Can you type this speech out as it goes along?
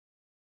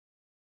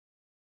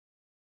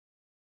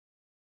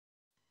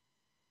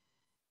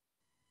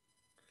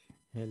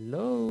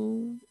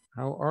Hello,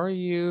 how are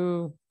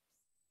you?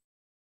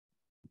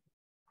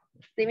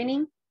 Good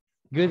evening.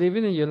 Good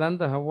evening,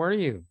 Yolanda. How are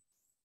you?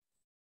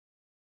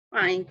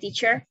 Fine,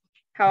 teacher.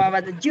 How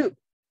about you?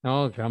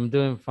 Oh, I'm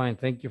doing fine.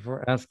 Thank you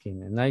for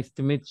asking. And nice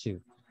to meet you.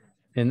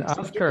 And Nice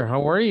to meet you Oscar, too.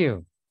 how are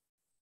you?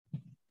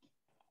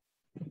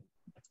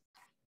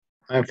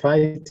 I'm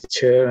fine,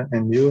 teacher,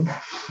 and you?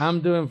 I'm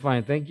doing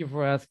fine. Thank you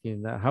for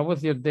asking. How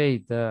was your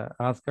date,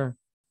 Oscar?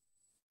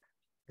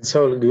 It's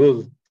all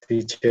good,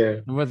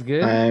 teacher. It was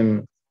good?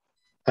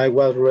 I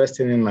was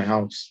resting in my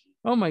house.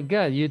 Oh my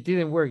God, you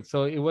didn't work,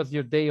 so it was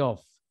your day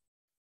off.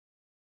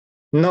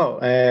 No,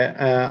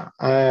 I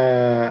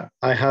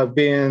have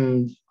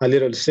been a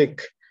little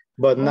sick,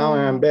 but now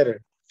I am Oh,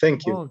 better.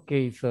 Thank you.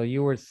 okay, so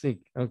you were sick.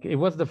 Okay, it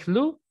was the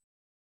flu?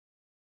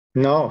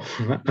 No,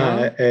 No?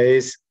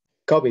 it's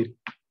COVID-19.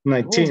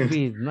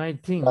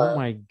 COVID-19. Oh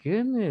my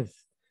goodness.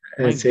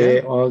 My It's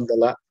God. all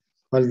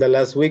the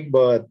last week,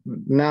 but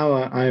now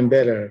I'm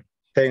better.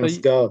 So Thanks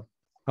God.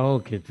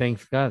 okay,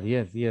 thanks God.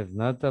 Yes, yes.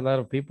 Not a lot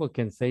of people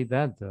can say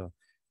that though.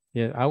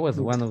 Yeah, I was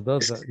one of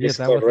those. It's Yes,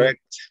 correct.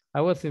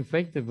 I was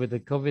infected with the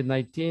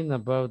COVID-19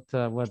 about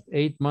what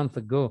 8 months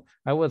ago.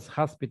 I was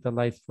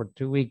hospitalized for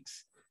 2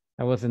 weeks.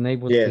 I wasn't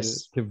able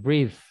Yes, to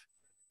breathe.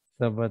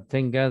 So, but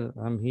thank God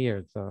I'm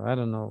here. So I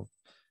don't know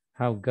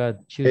how God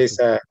it's chooses.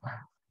 a,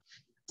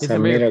 it's It's a a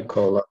miracle.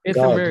 miracle of It's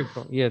a God.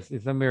 miracle. Yes,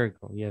 it's a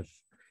miracle. Yes.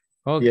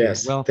 Okay.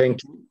 Yes, Well,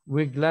 thank you.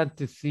 we're glad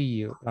to see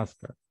you,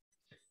 Oscar.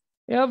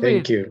 Thank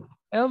Elvis, you.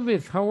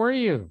 Elvis, how are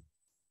you?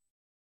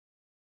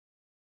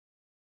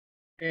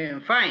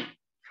 Fine,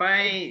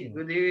 fine.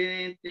 Good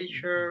evening,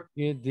 teacher.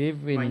 Good My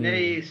evening,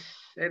 name is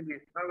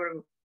Elvis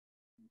Abreu.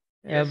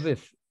 Yes.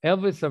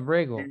 Elvis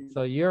Abrego.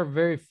 So you're a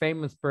very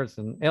famous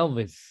person,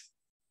 Elvis,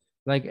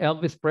 like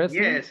Elvis Presley.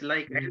 Yes,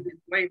 like Elvis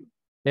Presley.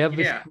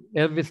 Elvis, Yeah,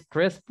 Elvis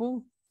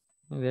Crespo.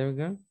 Oh, there we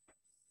go.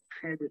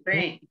 the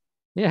same.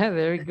 Yeah,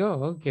 there we go.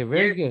 Okay,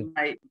 very Yes, good.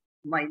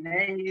 my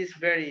name is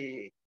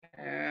very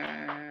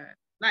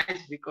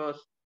nice because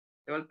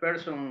the old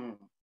person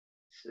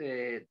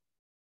same.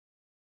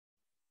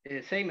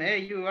 Hey,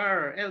 you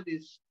are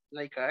Elvis,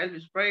 like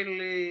Elvis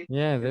Presley.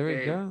 Yeah, there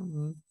we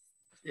go.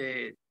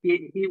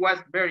 He was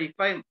very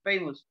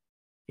famous.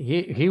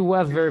 He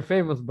was very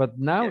famous, but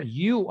now Yes.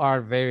 you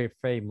are very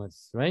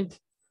famous, right?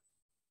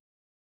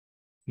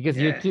 Because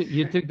Yes.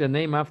 you took the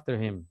name after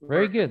him.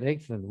 Very good,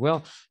 excellent.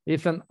 Well,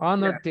 it's an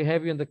honor to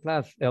have you in the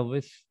class,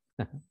 Elvis.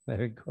 There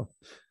we go.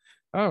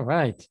 All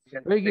right,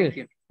 Yes, very thank good.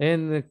 you.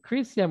 And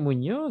Christian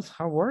Munoz,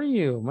 how are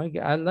you? My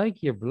God, I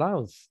like your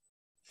blouse,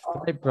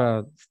 stripe,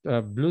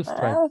 blue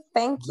stripe. Oh,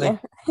 thank you.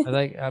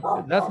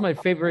 That's my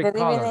favorite Good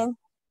color. evening.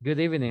 Good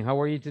evening. How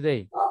are you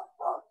today?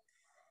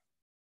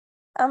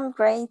 I'm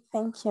great,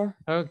 thank you.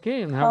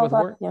 Okay, and how How was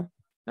about work? you?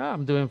 Oh,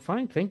 I'm doing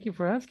fine. Thank you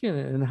for asking.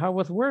 And how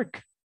was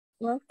work?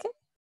 Okay.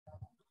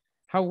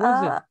 How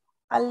was it?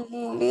 A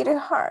little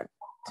hard.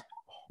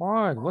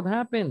 Hard. What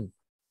happened?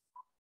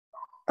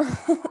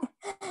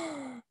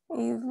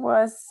 It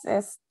was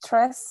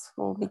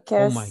stressful Oh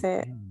because my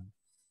God.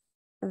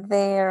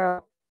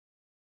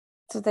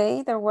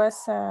 today there was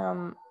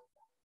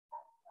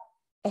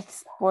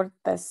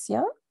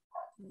exportación.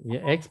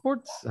 Yeah,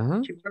 exports.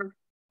 Cheaper.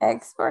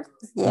 Export,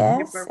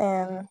 yes, Cheaper.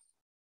 and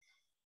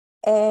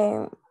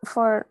um,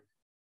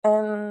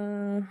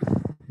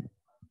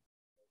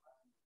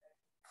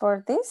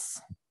 for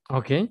this,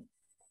 Okay.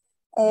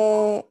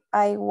 I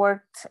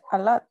worked a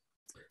lot.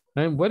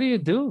 And what do you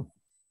do?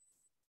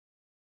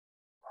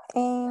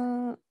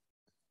 And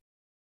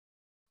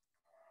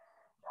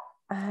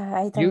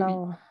I don't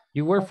know.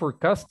 You work for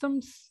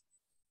customs?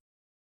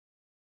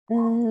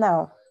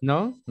 No.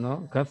 No,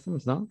 no,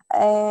 customs, no.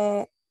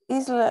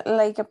 It's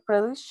like a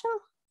production.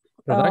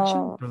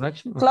 Production.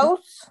 Okay.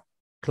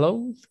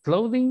 Clothes.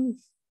 Clothing.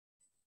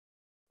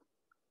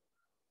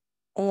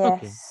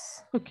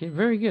 Yes. Okay,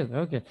 very good.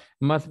 Okay,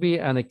 must be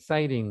an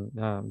exciting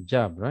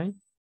job, right?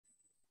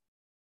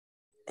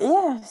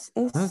 Yes,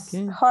 it's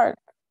hard.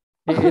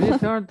 It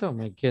is hard, oh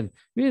my goodness.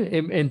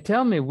 And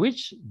tell me,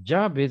 which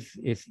job is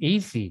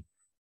easy?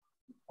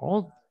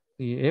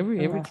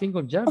 Every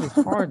single job is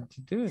hard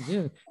to do.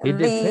 Yeah, it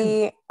depends.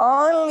 The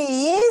only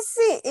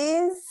easy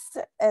is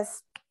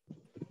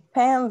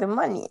spend the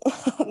money.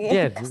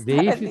 Yes,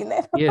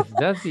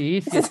 that's the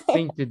easiest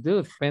thing to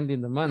do,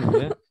 spending the money.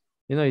 Yeah?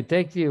 You know, it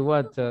takes you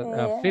what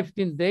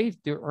 15 days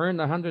to earn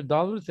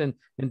 $100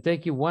 and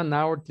take you 1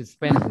 hour to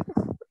spend it.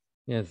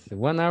 Yes,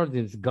 1 hour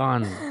is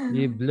gone.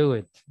 You blew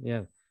it.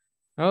 Yeah.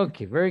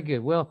 Okay, very good.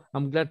 Well,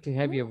 I'm glad to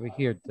have you over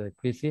here,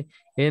 Chrissy.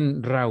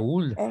 And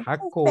Raul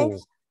Jaco.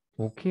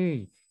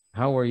 Okay,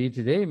 how are you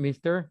today,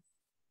 mister?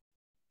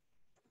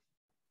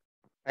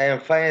 I am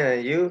fine,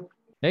 and you?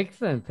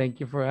 Excellent, thank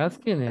you for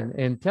asking.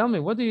 And tell me,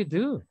 what do you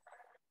do?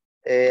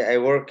 I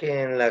work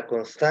in La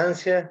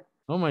Constancia.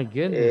 Oh my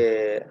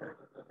goodness.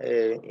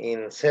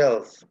 In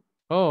sales.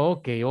 Oh,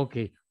 okay.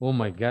 Oh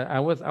my God, I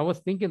was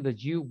thinking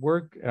that you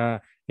work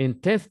in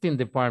testing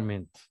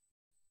department.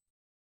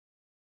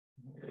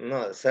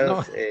 No,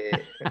 sales.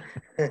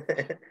 No.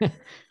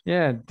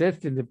 Yeah,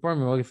 testing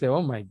department. I say,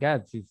 oh my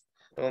God,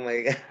 Oh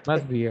my God.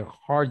 Must be a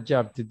hard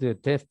job to do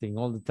testing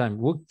all the time.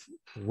 Whoops,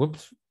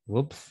 whoops,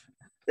 whoops.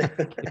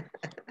 Okay.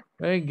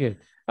 Very good.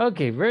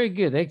 Okay, very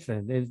good.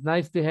 Excellent. It's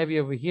nice to have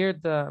you over here,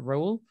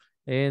 Raul.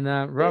 And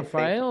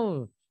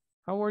Rafael,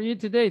 how are you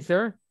today,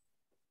 sir?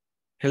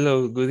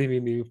 Hello, good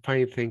evening.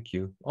 Fine, thank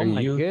you. Oh And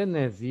my you?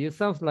 goodness, you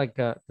sound like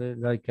a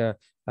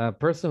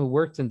person who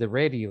works in the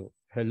radio.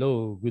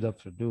 Hello, good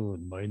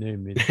afternoon. My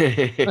name is.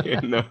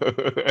 No.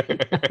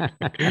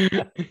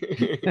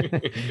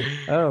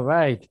 All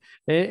right,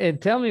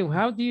 and tell me,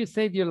 how do you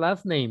say your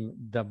last name?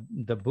 The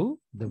boo,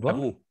 the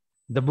boo,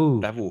 the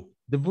boo,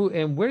 the boo,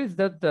 and where is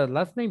that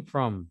last name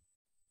from?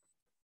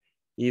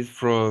 It's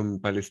from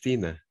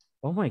Palestine.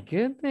 Oh my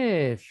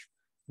goodness!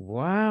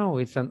 Wow,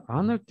 it's an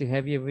honor to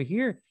have you over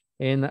here.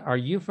 And are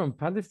you from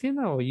Palestine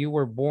or you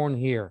were born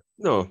here?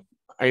 No,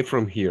 I'm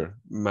from here.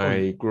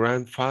 My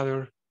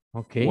grandfather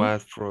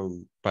was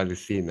from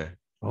Palestine.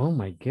 Oh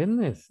my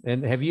goodness.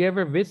 And have you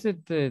ever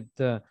visited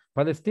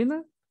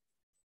Palestine?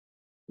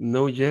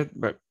 No yet,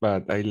 but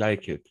I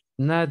like it.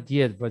 Not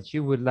yet, but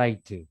you would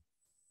like to.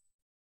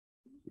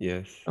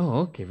 Yes. Oh,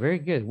 okay, very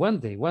good. One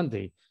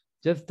day.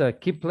 Just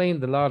keep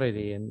playing the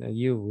lottery and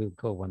you will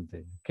go one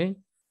day, okay?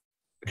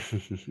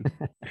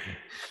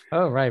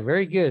 All right,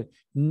 very good.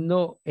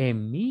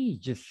 Noemi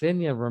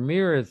Yesenia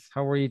Ramirez,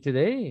 how are you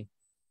today?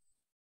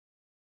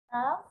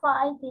 I'm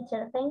fine,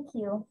 teacher. Thank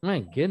you. My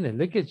goodness,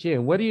 look at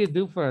you. What do you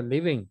do for a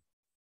living?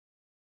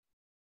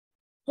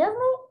 Excuse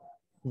me?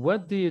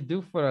 What do you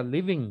do for a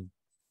living?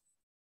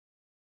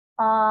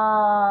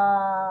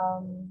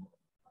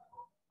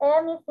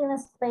 Anything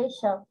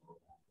special.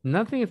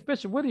 Nothing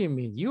special. What do you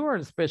mean? You are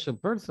a special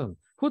person.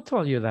 Who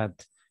told you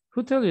that?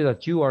 Who told you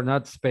that you are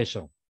not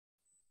special?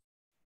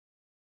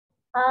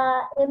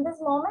 In this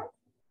moment,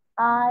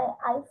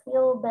 I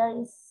feel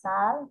very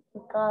sad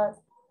because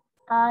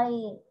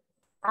I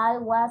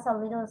was a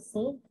little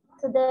sick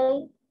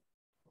today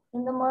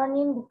in the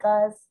morning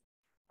because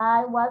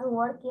I was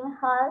working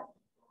hard.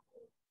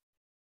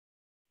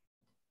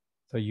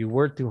 So you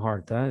work too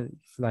hard, huh?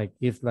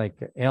 It's like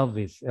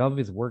Elvis.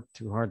 Elvis worked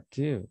too hard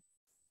too.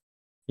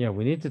 Yeah,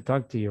 we need to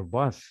talk to your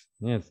boss.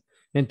 Yes.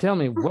 And tell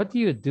me, what do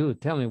you do?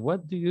 Tell me,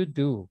 what do you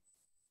do?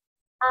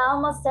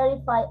 I'm a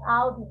certified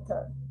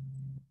auditor.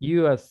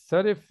 You are a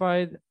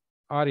certified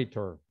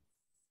auditor.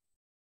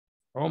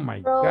 Oh my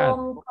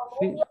God.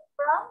 See?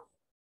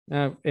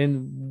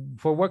 And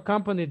for what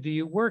company do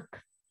you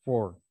work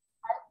for?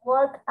 I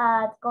work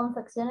at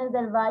Confecciones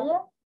del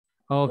Valle.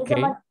 Okay. It's a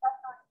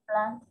manufacturing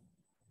plant.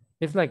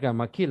 It's like a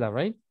maquila,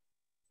 right?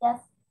 Yes.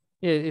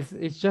 Yeah,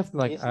 it's just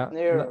like it's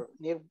near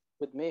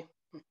with me.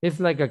 It's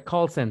like a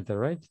call center,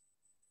 right?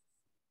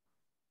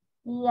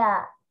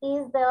 Yeah,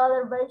 is the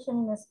other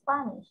version in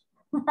Spanish.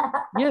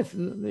 Yes,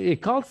 a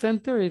call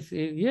center is,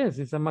 yes,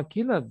 it's a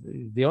maquila.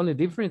 The only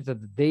difference that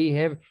they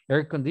have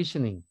air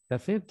conditioning.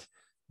 That's it.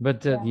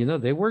 But, you know,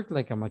 they work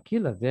like a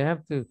maquila. They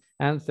have to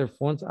answer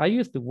phones. I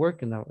used to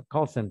work in a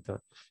call center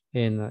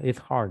and it's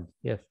hard.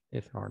 Yes,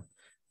 it's hard.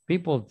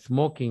 People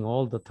smoking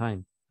all the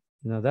time.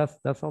 You know,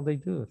 that's all they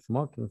do.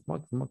 Smoke.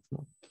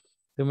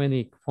 Too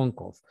many phone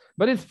calls.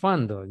 But it's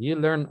fun though. You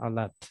learn a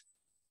lot.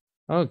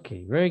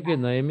 Okay, very good,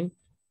 Naomi.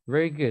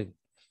 Very good.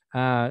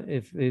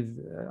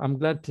 I'm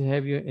glad to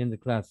have you in the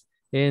class.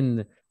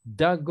 And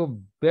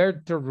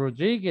Dagoberto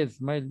Rodriguez,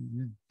 my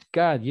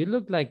God, you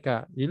look like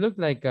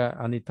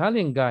an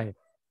Italian guy.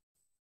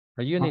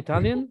 Are you an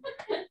Italian?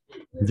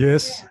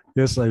 Yes,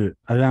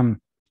 I am.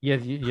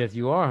 Yes,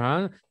 you are,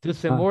 huh? To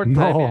some more no,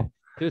 time.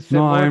 To some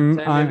more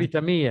time,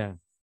 vita mia.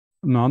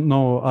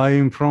 No,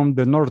 I'm from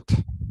the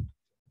north.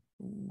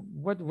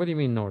 What do you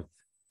mean north?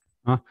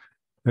 I'm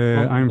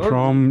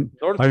from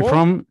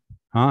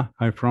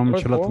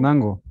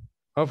Chalatenango.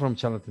 Oh, from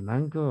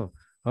Chalatenango.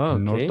 Oh,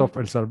 okay. North of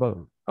El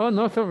Salvador. Oh,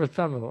 north of El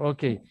Salvador.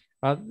 Okay.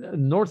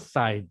 North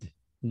side.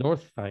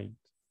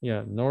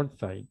 Yeah, north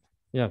side.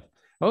 Yeah.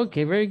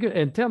 Okay, very good.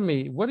 And tell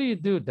me, what do you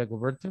do,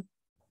 Dagoberto?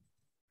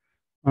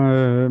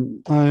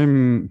 I'm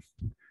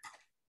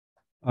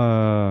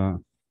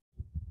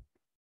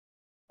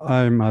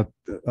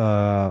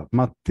a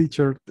math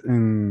teacher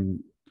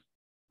in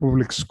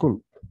public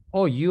school.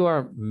 Oh, you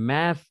are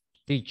math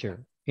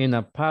teacher in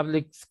a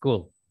public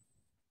school.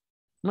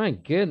 My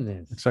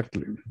goodness.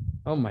 Exactly.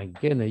 Oh my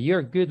goodness.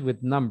 You're good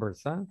with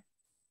numbers, huh?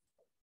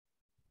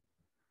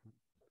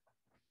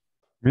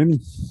 Many.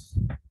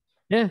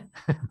 Yeah.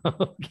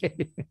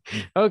 Okay.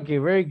 Okay,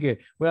 very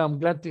good. Well, I'm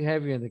glad to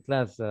have you in the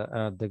class,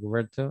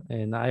 Dagoberto,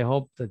 and I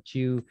hope that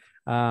you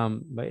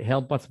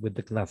help us with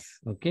the class,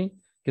 okay?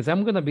 Because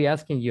I'm going to be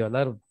asking you a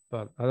lot of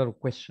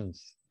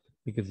questions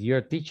because you're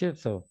a teacher,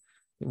 so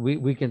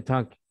we can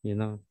talk, you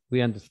know,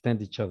 we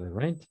understand each other,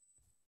 right?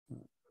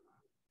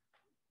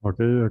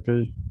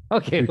 Okay.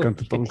 Okay. We can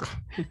talk.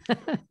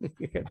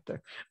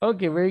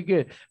 Okay, very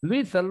good.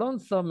 Luis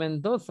Alonso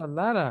Mendoza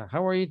Lara,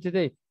 how are you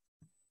today?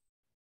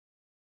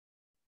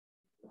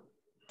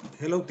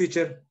 Hello,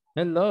 teacher.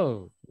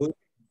 Hello.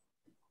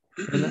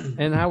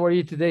 And how are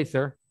you today,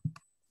 sir?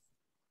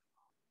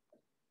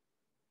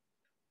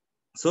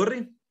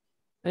 Sorry?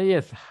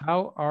 Yes,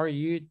 how are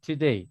you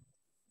today?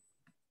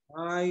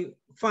 I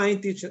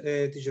fine,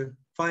 teacher.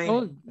 Fine.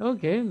 Oh,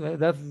 okay.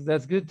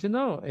 That's good to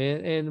know.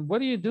 And what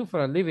do you do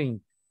for a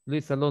living,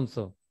 Luis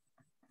Alonso?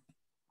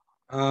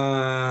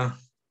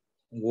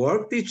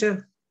 Work,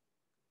 teacher.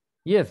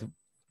 Yes.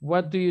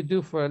 What do you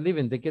do for a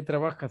living? ¿De qué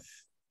trabajas?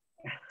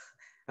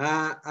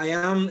 I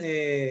am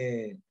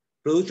a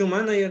production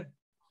manager.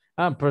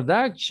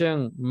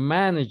 Production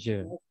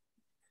manager.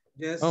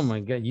 Yes. Oh my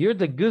God, you're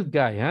the good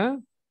guy, huh?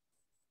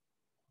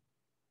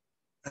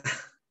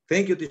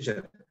 Thank you,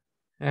 teacher.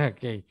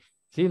 Okay.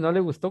 Sí, no le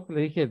gustó que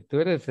le dije, tú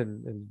eres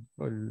el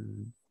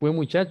buen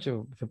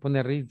muchacho. Se pone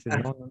a reírse.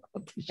 No,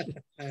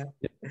 teacher.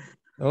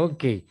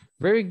 Okay,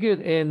 very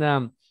good. And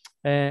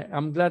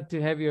I'm glad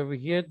to have you over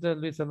here,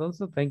 Luis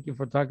Alonso. Thank you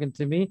for talking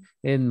to me.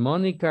 And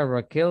Monica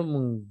Raquel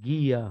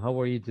Munguia, how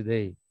are you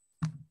today?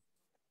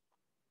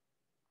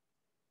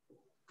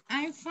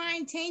 I'm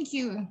fine, thank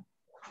you.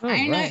 Oh, I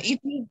don't know if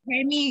you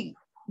hear me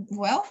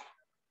well.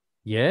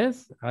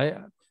 Yes,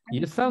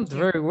 you sound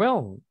very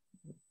well.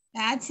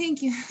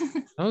 Thank you.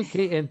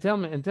 Okay, and tell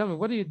me,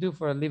 what do you do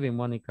for a living,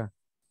 Monica?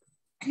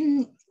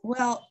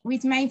 Well,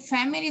 with my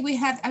family, we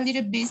have a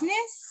little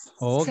business.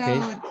 Oh,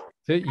 okay.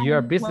 So you're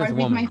a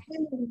businesswoman.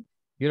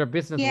 You're a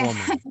businesswoman.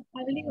 Yeah,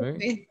 a little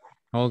bit.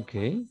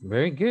 Okay,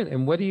 very good.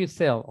 And what do you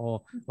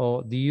sell?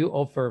 Or do you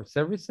offer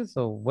services?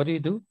 Or what do you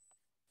do?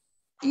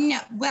 No,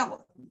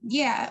 well,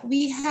 yeah,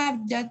 we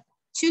have the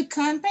two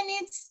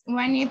companies.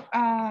 One is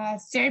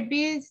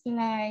service,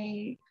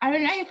 like, I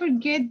don't know, I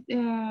forget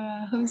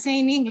how to say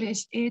in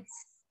English.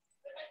 It's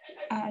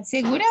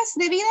seguros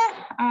de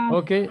vida.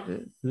 Okay,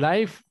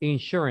 life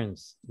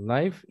insurance.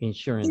 Life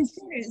insurance.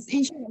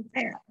 Insurance,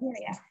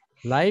 yeah.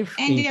 Life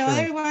and insurance.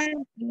 The other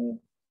one,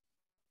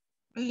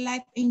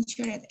 life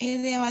insurance.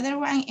 And the other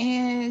one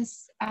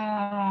is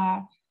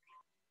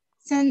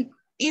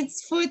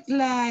it's food,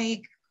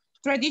 like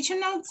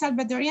traditional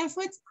Salvadorian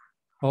food.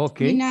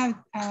 Okay. You know,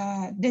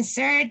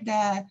 dessert,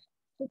 the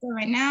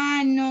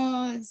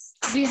ciudadanos.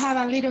 We have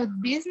a little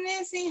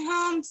business in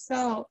home,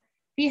 so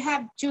we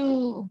have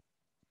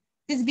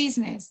this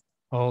business.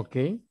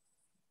 Okay.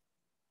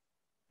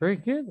 Very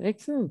good,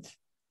 excellent.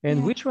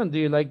 And which one do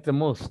you like the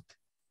most?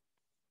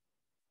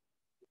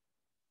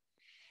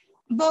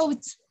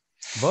 Both.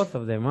 Both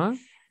of them, huh?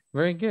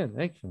 Very good,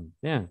 excellent.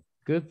 Yeah,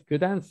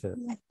 good answer.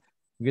 Yeah.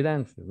 Good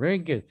answer, very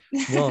good.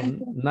 Well,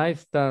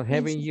 nice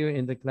having you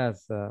in the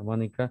class,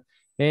 Monica.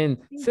 And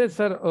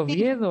Cesar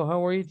Oviedo,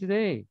 how are you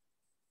today?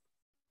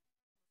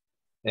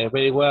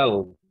 Very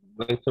well.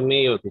 Nice to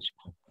meet you, teacher.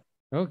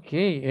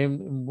 Okay,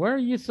 and why are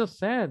you so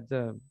sad,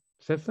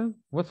 Cesar?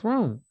 What's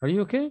wrong? Are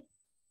you okay?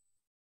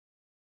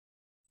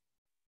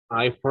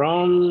 I'm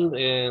from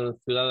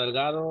Ciudad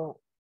Delgado,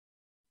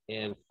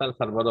 en San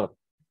Salvador.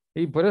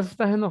 Y por eso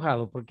estás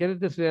enojado, porque eres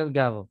de Ciudad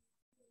Delgado.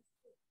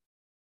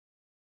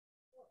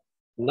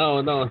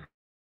 No.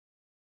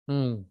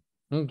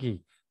 Okay.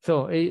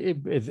 So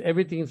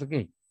everything is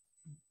okay.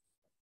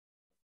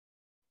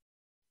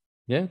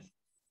 Yes.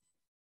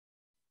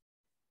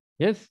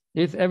 Yes.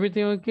 Is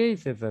everything okay,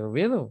 Cesar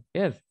Oviedo?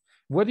 Yes.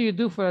 What do you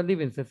do for a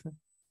living, Cesar?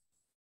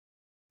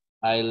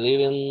 I live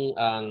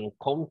in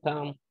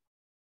Contamos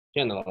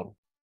General.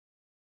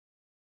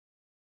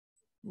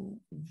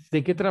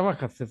 ¿De qué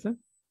trabajas, Cesar?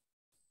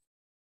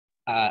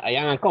 I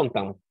am an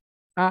accountant.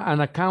 An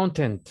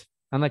accountant.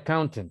 An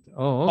accountant.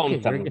 Oh, okay.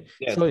 Very good.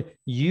 Yes. So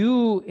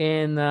you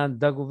and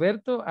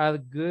Dagoberto are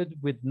good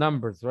with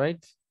numbers,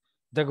 right?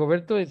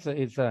 Dagoberto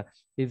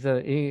is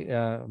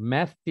a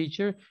math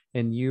teacher,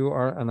 and you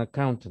are an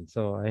accountant.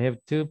 So I have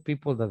two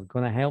people that's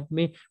gonna help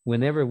me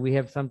whenever we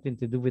have something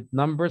to do with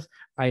numbers.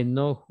 I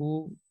know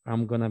who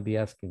I'm gonna be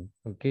asking.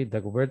 Okay,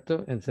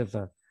 Dagoberto and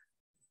Cesar.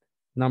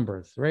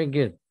 Numbers. Very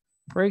good.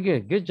 Very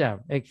good. Good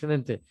job.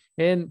 Excellent.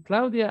 And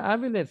Claudia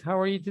Aviles, how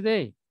are you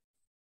today?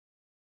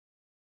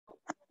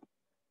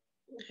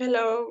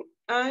 Hello,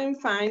 I'm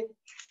fine.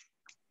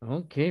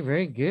 Okay,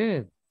 very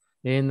good.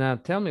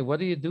 And tell me, what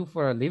do you do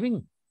for a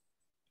living?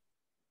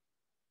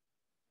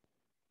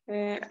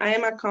 I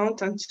am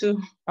accountant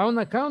too. Oh, an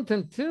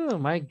accountant too.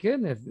 My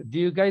goodness. Do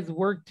you guys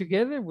work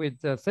together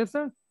with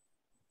Cesar?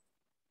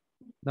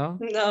 No?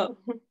 No.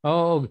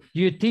 Oh,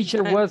 your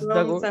teacher was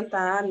from Santa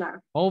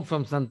Ana. Oh,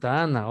 from Santa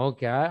Ana.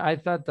 Okay, I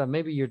thought that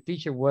maybe your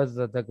teacher was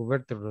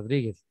Dagoberto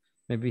Rodriguez.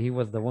 Maybe he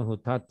was the one who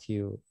taught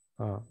you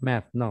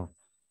math. No.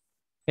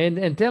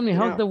 And tell me,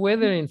 how's the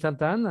weather in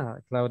Santa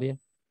Ana, Claudia?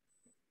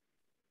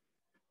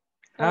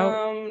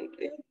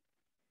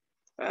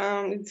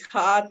 It's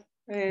hot.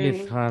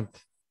 It's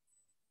hot.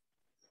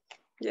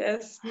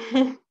 Yes.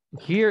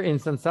 Here in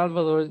San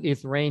Salvador,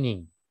 it's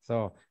raining.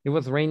 So it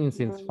was raining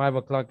since 5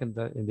 o'clock in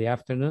the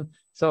afternoon.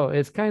 So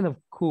it's kind of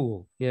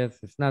cool. Yes,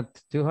 it's not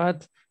too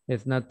hot.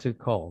 It's not too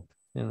cold.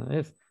 You know,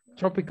 it's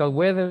tropical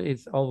weather.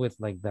 It's always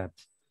like that.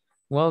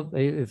 Well,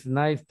 it's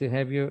nice to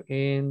have you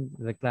in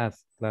the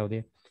class,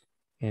 Claudia.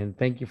 And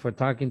thank you for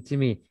talking to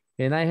me.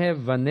 And I have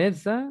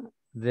Vanessa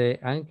de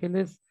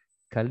Angeles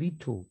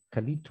Calito,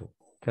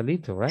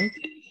 right?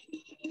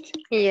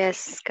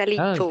 Yes,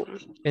 Calito.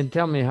 And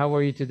tell me, how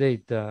are you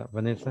today,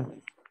 Vanessa?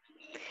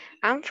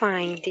 I'm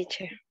fine,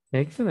 teacher.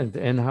 Excellent.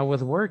 And how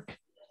was work?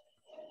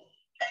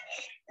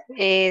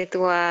 It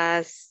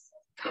was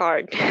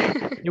hard.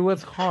 It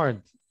was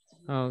hard.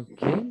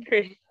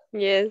 Okay.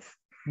 Yes.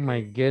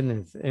 My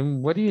goodness.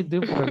 And what do you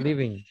do for a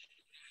living?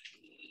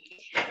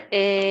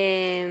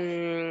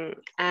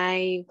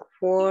 I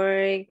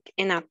work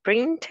in a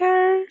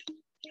printer.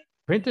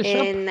 Printer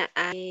shop?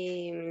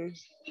 And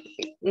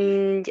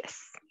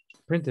yes.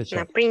 Printer shop. In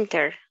a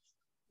printer.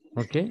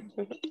 Okay.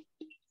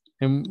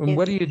 And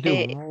what do you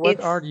do?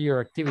 What are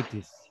your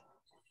activities?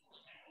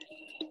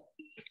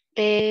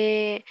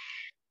 I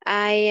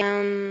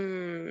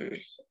am,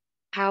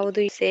 how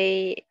do you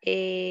say,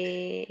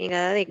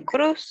 encargada de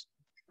cobros.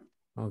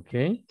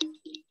 Okay.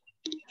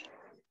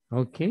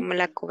 Okay. Como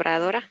la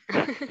cobradora.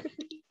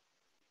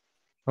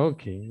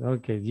 Okay.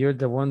 Okay. You're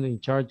the one in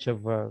charge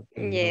of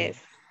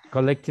Yes.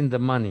 Collecting the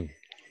money.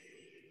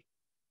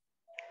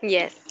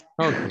 Yes.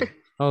 Okay.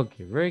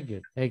 Okay. Very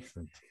good.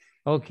 Excellent.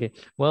 Okay.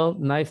 Well,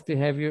 nice to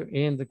have you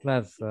in the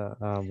class,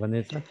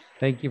 Vanessa.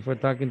 Thank you for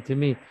talking to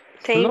me.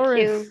 Thank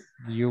Florence,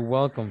 you. You're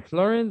welcome.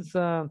 Florence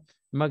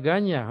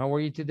Magaña, how are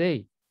you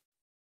today?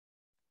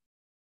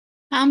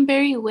 I'm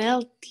very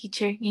well,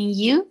 teacher. And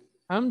you?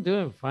 I'm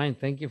doing fine.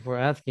 Thank you for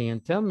asking.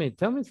 And tell me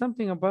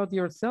something about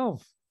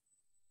yourself.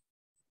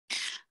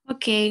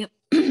 Okay.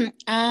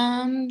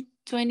 I'm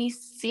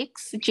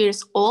 26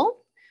 years old.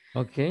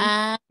 Okay.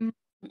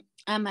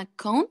 I'm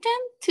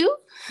accountant too.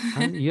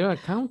 You're an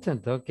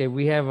accountant. Okay.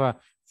 We have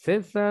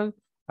Cesar,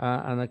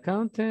 an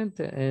accountant,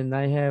 and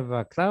I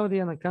have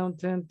Claudia, an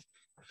accountant,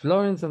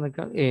 Florence, an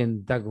accountant,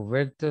 and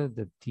Dagoberto,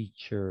 the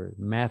teacher,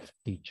 math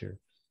teacher.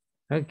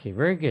 Okay.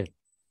 Very good.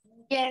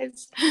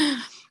 Yes.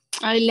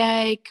 I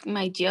like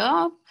my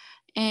job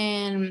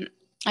and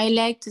I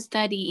like to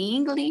study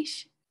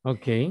English.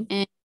 Okay.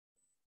 And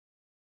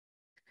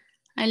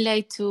I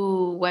like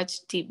to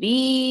watch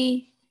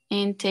TV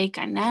and take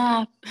a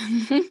nap.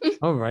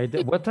 All right.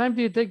 What time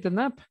do you take the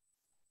nap?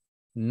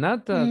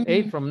 Not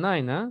 8 from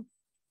 9, huh?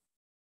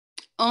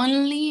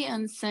 Only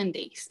on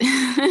Sundays.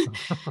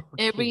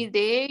 Every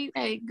day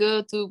I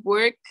go to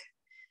work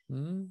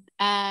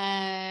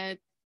at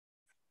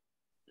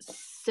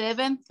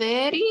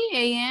 7:30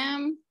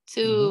 a.m.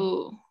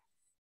 to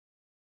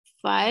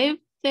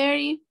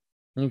 5:30.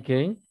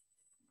 Okay.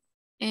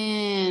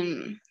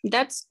 And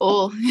that's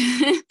all.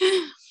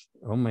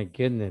 Oh my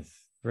goodness.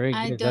 Very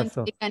I good.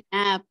 don't take a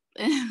nap.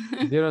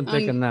 You don't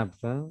take a nap,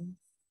 huh?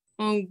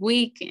 On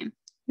weekend.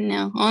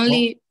 No,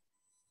 only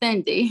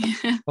Sunday.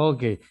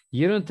 Okay.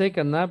 You don't take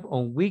a nap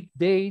on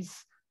weekdays,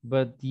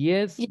 but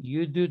yes,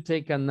 you do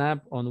take a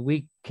nap on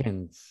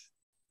weekends.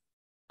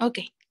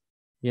 Okay.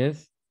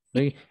 Yes.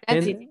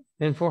 That's it.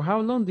 And for how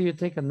long do you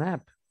take a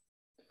nap?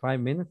 5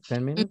 minutes,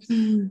 10 minutes,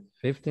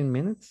 15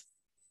 minutes?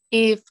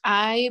 If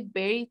I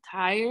very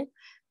tired,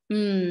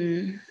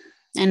 and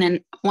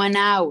then 1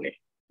 hour.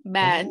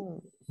 But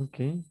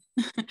okay.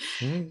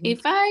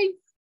 If I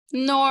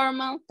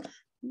normal,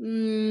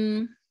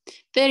 30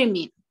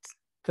 minutes.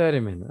 30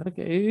 minutes.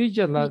 Okay.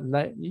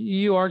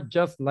 You are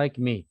just like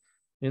me.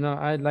 You know,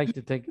 I like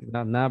to take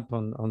a nap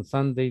on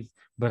Sundays,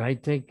 but I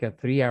take a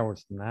 3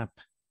 hours nap.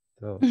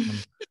 So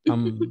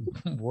I'm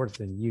worse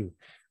than you.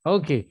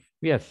 Okay.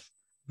 Yes.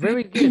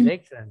 Very good.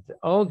 Excellent.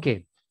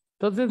 Okay.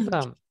 Entonces,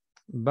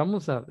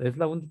 es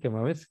la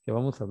última vez que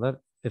vamos a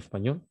hablar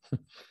español.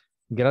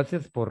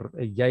 Gracias por,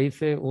 ya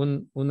hice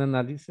un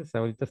análisis,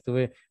 ahorita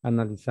estuve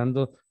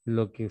analizando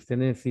lo que usted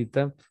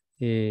necesita.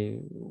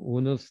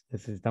 Unos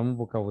necesitamos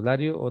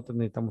vocabulario, otros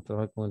necesitamos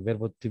trabajar con el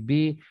verbo to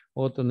be,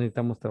 otros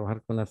necesitamos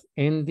trabajar con las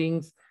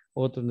endings,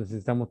 otros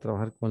necesitamos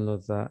trabajar con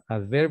los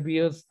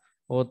adverbios,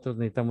 otros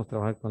necesitamos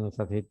trabajar con los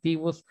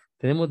adjetivos.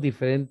 Tenemos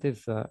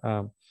diferentes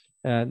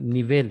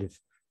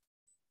niveles.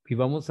 Y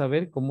vamos a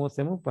ver cómo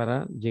hacemos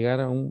para llegar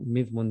a un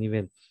mismo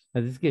nivel.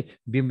 Así es que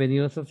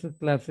bienvenidos a sus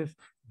clases.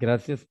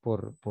 Gracias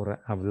por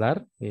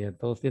hablar.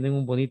 Todos tienen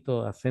un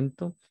bonito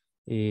acento.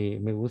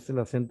 Me gusta el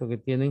acento que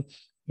tienen.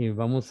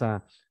 Vamos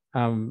a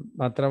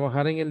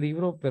trabajar en el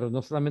libro, pero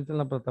no solamente en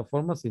la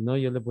plataforma, sino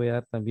yo les voy a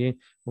dar también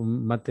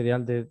un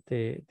material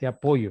de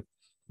apoyo.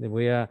 Les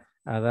voy a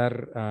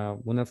dar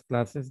unas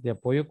clases de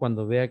apoyo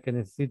cuando vea que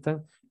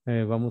necesitan.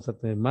 Vamos a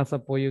tener más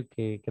apoyo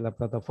que la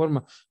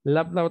plataforma.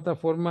 La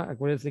plataforma,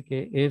 acuérdense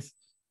que es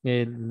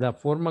la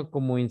forma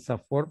como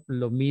INSAFORP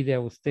lo mide a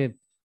usted.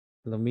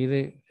 Lo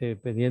mide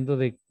dependiendo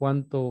de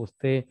cuánto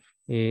usted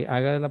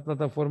haga de la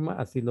plataforma,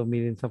 así lo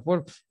mide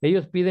INSAFORP.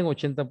 Ellos piden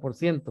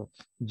 80%,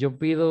 yo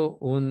pido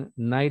un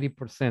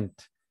 90%.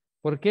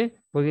 ¿Por qué?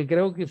 Porque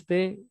creo que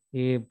usted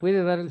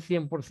puede dar el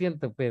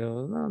 100%,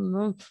 pero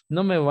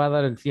no me va a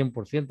dar el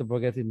 100%,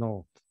 porque así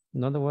no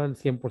le voy a dar el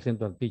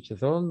 100% al teacher,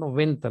 solo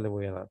 90 le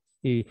voy a dar.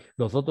 Y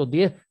los otros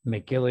 10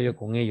 me quedo yo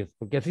con ellos,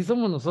 porque así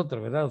somos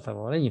nosotros, ¿verdad? Los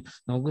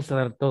salvadoreños, nos gusta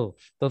dar todo.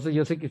 Entonces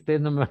yo sé que ustedes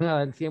no me van a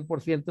dar el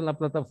 100% en la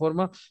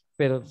plataforma,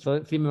 pero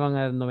sí me van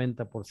a dar el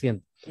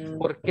 90%.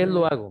 ¿Por qué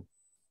lo hago?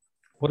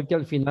 Porque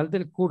al final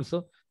del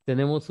curso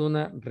tenemos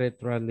una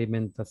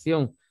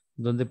retroalimentación,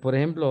 donde por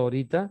ejemplo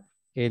ahorita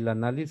el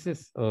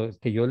análisis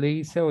que yo le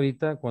hice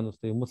ahorita cuando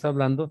estuvimos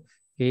hablando,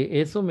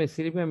 eso me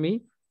sirve a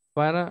mí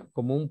para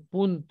como un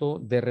punto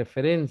de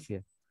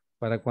referencia.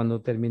 Para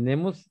cuando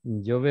terminemos,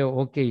 yo veo,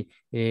 ok,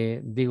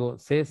 digo,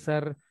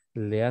 César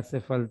le hace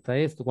falta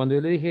esto. Cuando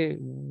yo le dije,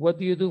 what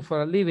do you do for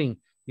a living?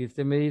 Y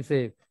usted me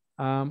dice,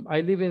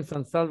 I live in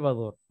San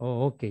Salvador.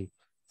 Oh, ok.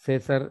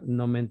 César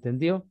no me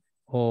entendió.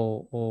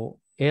 O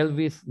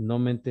Elvis no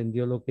me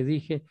entendió lo que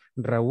dije.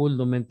 Raúl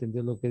no me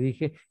entendió lo que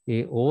dije.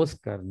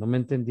 Oscar no me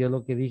entendió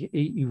lo que dije.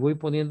 Y voy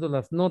poniendo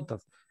las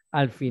notas.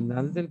 Al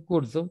final del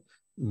curso,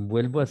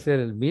 vuelvo a hacer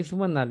el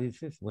mismo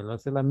análisis, vuelvo a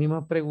hacer las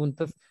mismas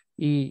preguntas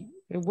y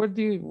what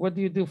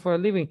do you do for a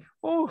living?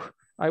 Oh,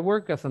 I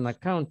work as an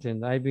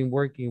accountant. I've been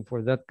working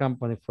for that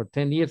company for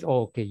 10 years.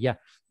 Oh, ok, ya,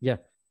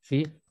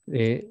 sí.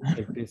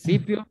 Al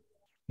principio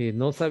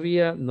no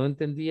sabía, no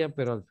entendía,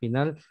 pero al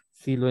final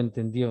sí lo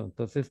entendió.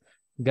 Entonces,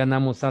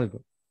 ganamos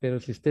algo. Pero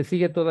si usted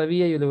sigue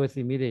todavía, yo le voy a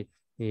decir, mire,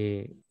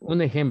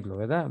 un ejemplo,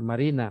 ¿verdad?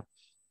 Marina,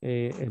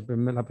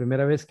 la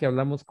primera vez que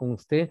hablamos con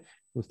usted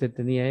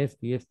tenía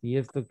esto y esto y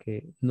esto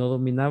que no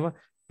dominaba,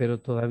 pero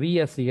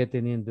todavía sigue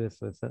teniendo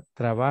eso.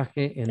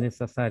 Trabaje en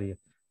esas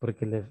áreas,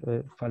 porque le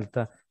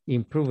falta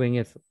improve en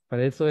eso.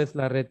 Para eso es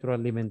la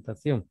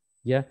retroalimentación,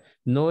 ¿ya?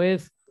 No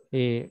es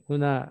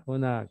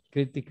una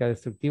crítica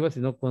destructiva,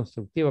 sino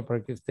constructiva,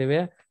 para que usted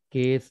vea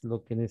qué es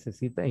lo que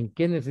necesita, en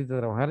qué necesita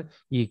trabajar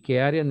y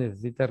qué área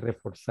necesita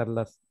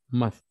reforzarlas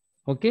más.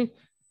 ¿Ok?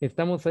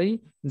 Estamos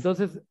ahí.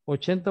 Entonces,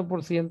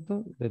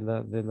 80%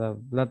 de la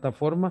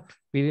plataforma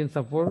pide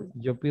INSAFORP,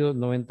 yo pido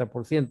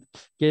 90%.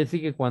 Quiere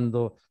decir que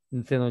cuando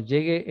se nos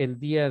llegue el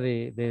día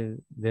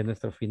de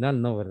nuestro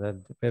final, no, ¿verdad?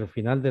 Pero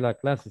final de la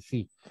clase,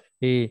 sí.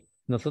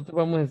 Nosotros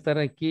vamos a estar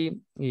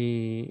aquí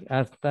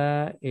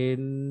hasta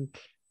el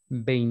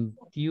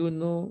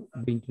 21,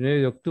 29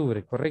 de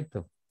octubre,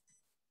 ¿correcto?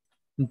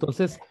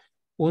 Entonces,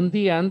 un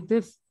día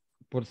antes,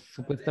 por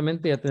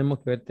supuestamente ya tenemos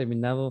que haber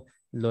terminado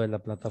lo de la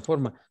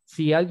plataforma.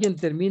 Si alguien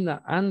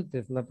termina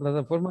antes la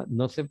plataforma,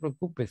 no se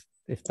preocupe,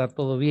 está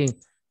todo bien.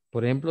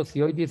 Por ejemplo,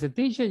 si hoy dice,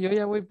 teacher, yo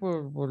ya voy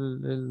por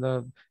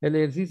el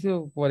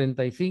ejercicio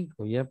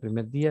 45, ya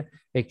primer día,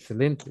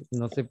 excelente,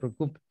 no se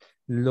preocupe.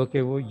 Lo que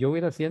yo voy a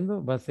ir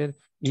haciendo va a ser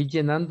ir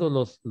llenando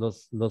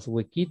los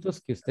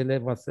huequitos que a usted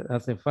le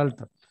hace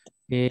falta.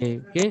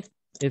 ¿Qué?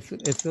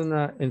 Es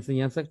una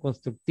enseñanza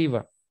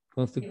constructiva.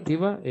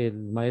 Constructiva, el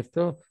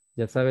maestro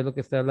ya sabe lo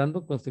que está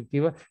hablando,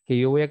 constructiva, que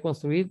yo voy a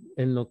construir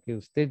en lo que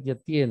usted ya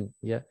tiene,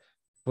 ¿ya?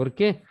 ¿Por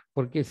qué?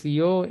 Porque si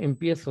yo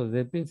empiezo desde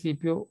el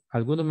principio,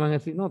 algunos me van a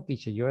decir, no,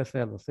 teacher, yo eso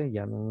ya lo sé,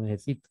 ya no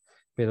necesito.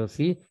 Pero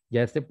sí,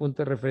 ya este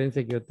punto de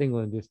referencia que yo tengo,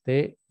 donde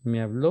usted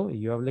me habló y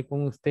yo hablé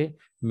con usted,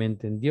 me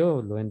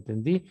entendió, lo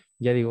entendí,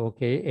 ya digo,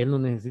 ok, él no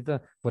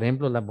necesita, por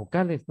ejemplo, las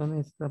vocales, no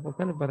necesita las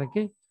vocales, ¿para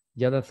qué?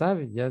 Ya la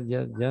sabe,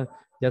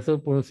 ya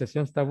su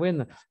pronunciación está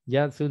buena,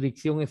 ya su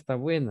dicción está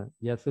buena,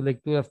 ya su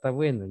lectura está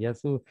buena, ya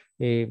su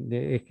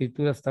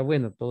escritura está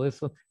buena, todo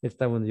eso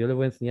está bueno. Yo le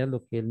voy a enseñar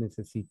lo que él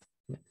necesita.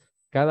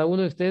 Cada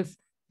uno de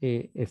ustedes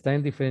está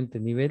en diferente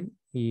nivel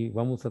y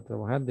vamos a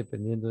trabajar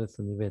dependiendo de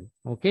su nivel.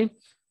 ¿Ok?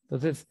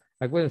 Entonces,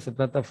 acuérdense,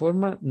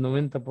 plataforma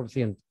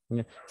 90%.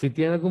 Si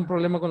tienen algún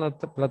problema con la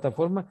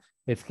plataforma,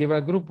 escriba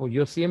al grupo.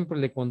 Yo siempre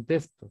le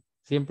contesto.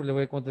 Siempre le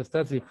voy a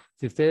contestar. Si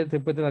usted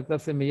después de la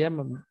clase me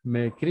llama,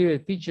 me escribe,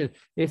 teacher,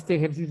 este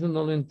ejercicio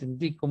no lo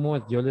entendí, ¿cómo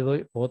es? Yo le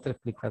doy otra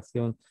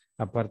explicación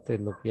aparte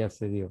de lo que ya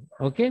se dio.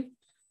 ¿Ok?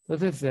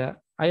 Entonces,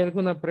 ¿hay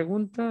alguna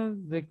pregunta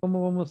de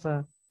cómo vamos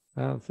a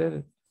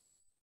hacer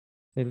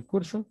el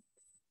curso?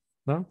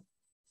 ¿No?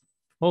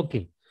 Ok.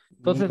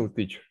 Entonces,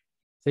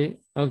 sí,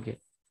 ok.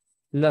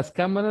 Las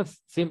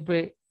cámaras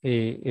siempre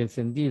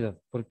encendidas.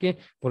 ¿Por qué?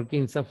 Porque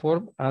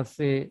INSAFORP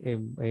hace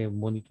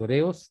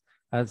monitoreos,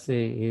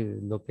 hace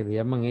lo que le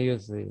llaman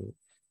ellos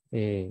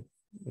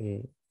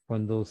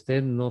cuando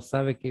usted no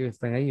sabe que ellos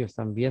están ahí, ellos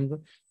están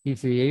viendo. Y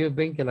si ellos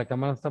ven que la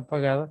cámara está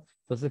apagada,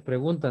 entonces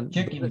preguntan,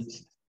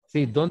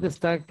 ¿dónde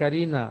está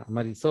Karina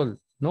Marisol?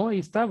 No, ahí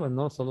estaba,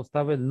 no, solo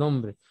estaba el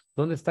nombre.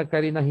 ¿Dónde está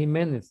Karina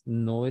Jiménez?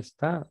 No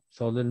está,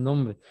 solo el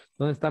nombre.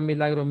 ¿Dónde está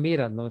Milagro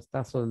Mira? No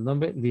está, solo el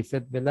nombre,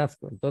 Lisette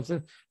Velasco.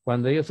 Entonces,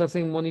 cuando ellos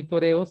hacen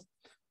monitoreos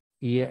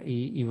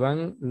y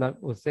van,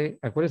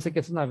 acuérdense que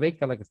es una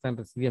beca la que están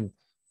recibiendo,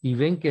 y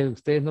ven que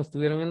ustedes no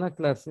estuvieron en la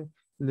clase,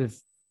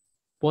 les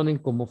ponen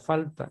como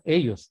falta,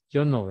 ellos,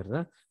 yo no,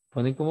 ¿verdad?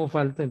 Ponen como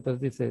falta,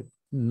 entonces dice,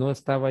 no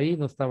estaba ahí,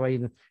 no estaba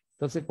ahí.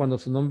 Entonces, cuando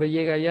su nombre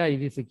llega allá y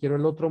dice, quiero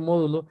el otro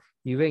módulo,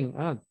 y ven,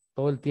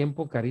 todo el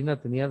tiempo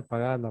Karina tenía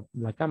apagada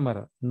la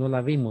cámara, no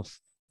la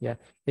vimos, ¿ya?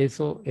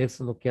 Eso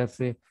es lo que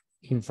hace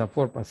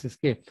INSAFORP. Así es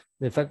que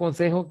les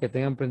aconsejo que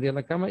tengan prendida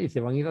la cámara y se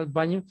van a ir al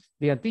baño,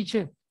 digan,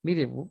 teacher,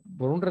 mire,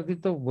 por un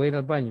ratito voy a ir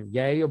al baño.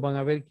 Ya ellos van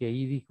a ver que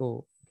ahí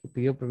dijo, que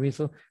pidió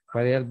permiso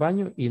para ir al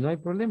baño y no hay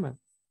problema.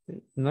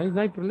 No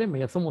hay problema,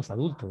 ya somos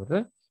adultos,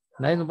 ¿verdad?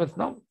 Nadie nos va a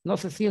decir, no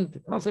se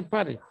siente, no se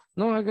pare,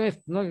 no haga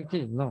esto, no haga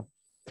aquello, no.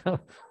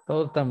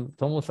 Todos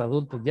somos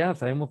adultos ya,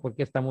 sabemos por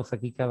qué estamos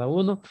aquí cada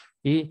uno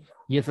y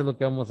eso es lo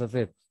que vamos a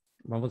hacer.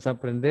 Vamos a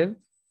aprender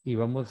y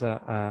vamos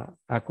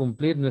a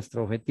cumplir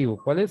nuestro objetivo.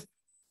 ¿Cuál es?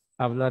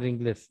 hablar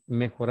inglés,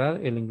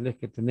 mejorar el inglés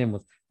que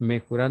tenemos,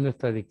 mejorar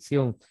nuestra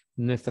dicción,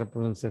 nuestra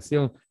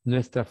pronunciación,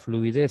 nuestra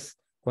fluidez.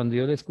 Cuando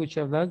yo le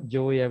escuche hablar,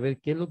 yo voy a ver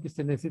qué es lo que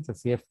usted necesita,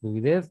 si es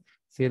fluidez,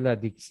 si es la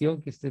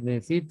dicción que usted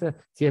necesita,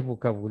 si es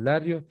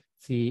vocabulario,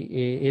 si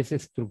es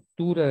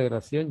estructura de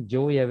oración.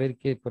 Yo voy a ver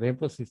que, por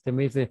ejemplo, si usted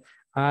me dice,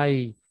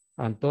 ay,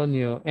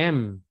 Antonio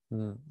M.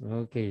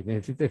 Ok,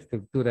 necesita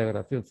estructura de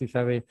oración. Sí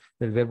sabe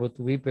el verbo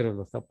to be, pero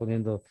lo está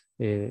poniendo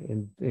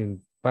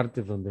en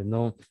partes donde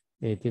no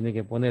tiene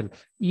que poner.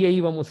 Y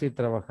ahí vamos a ir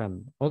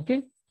trabajando. ¿Ok?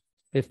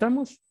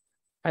 ¿Estamos?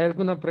 ¿Hay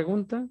alguna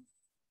pregunta?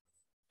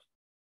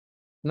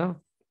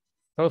 ¿No?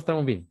 Todos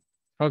estamos bien.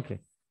 Ok.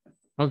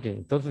 Ok,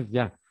 entonces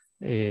ya.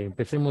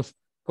 Empecemos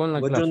con la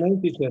What's clase. your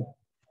name, teacher?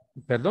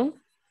 ¿Perdón?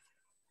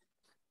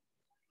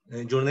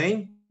 Your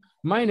name?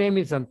 My name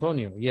is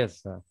Antonio.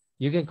 Yes.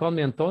 You can call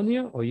me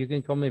Antonio or you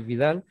can call me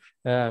Vidal.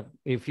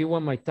 If you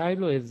want my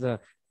title is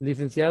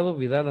Licenciado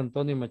Vidal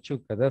Antonio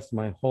Machuca. That's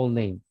my whole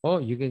name.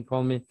 Or you can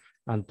call me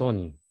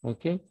Antonio.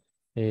 Ok.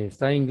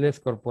 Está inglés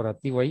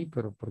corporativo ahí,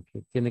 pero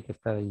porque tiene que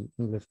estar ahí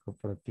inglés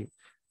corporativo.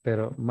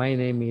 Pero my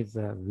name is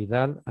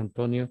Vidal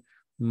Antonio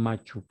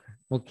Machuca.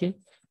 Ok.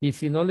 Y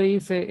si no le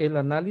hice el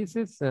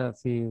análisis,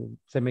 si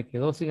se me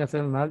quedó sin hacer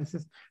el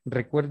análisis,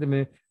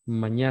 recuérdeme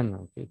mañana.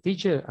 Okay.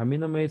 Teacher, a mí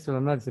no me hizo el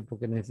análisis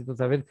porque necesito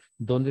saber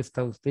dónde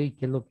está usted y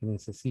qué es lo que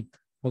necesita.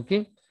 ¿Ok?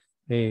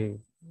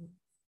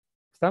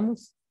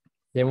 ¿Estamos?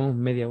 Llevamos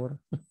media hora.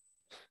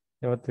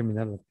 Ya va a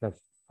terminar la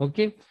clase. ¿Ok?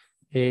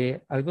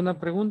 ¿Alguna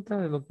pregunta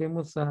de lo que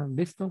hemos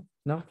visto?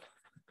 ¿No?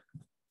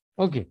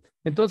 Ok.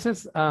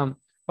 Entonces,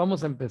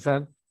 vamos a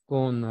empezar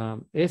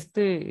con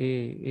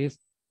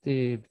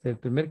el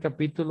primer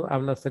capítulo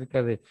habla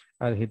acerca de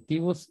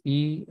adjetivos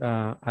y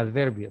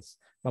adverbios.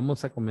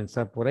 Vamos a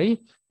comenzar por ahí.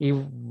 Y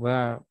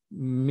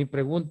mi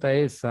pregunta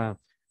es,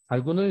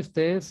 ¿alguno de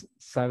ustedes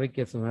sabe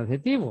qué es un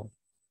adjetivo?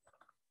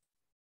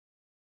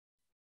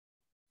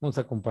 Vamos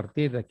a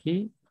compartir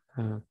aquí.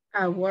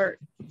 A word.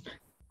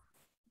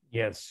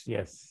 Yes,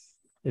 yes.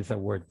 It's a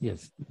word,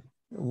 yes.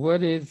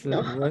 What is...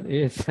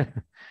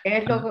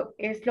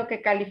 Es lo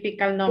que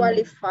califica el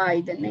nombre.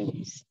 Qualify the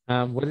names.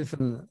 What is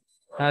an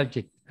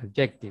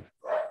adjective?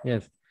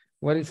 Yes.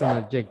 What is an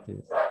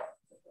adjective?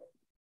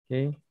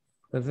 Okay.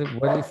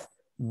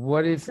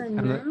 What is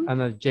an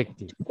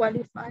adjective?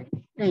 Qualify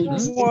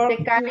names. It's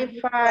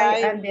qualify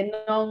and the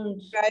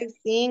nouns.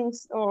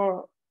 Things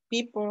or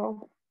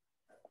people.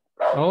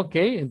 Ok,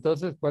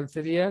 entonces, ¿cuál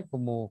sería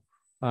como,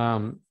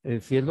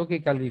 si es lo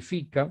que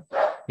califica,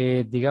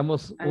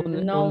 digamos,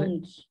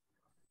 Nouns.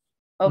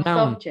 Of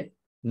noun. subject.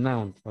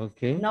 Noun,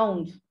 ok.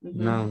 Nouns.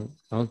 Noun,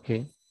 ok.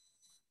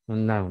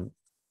 Un noun.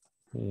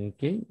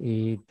 Ok,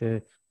 y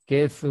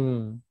 ¿qué es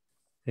un...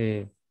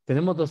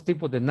 tenemos dos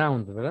tipos de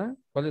nouns, ¿verdad?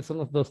 ¿Cuáles son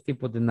los dos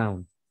tipos de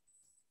noun?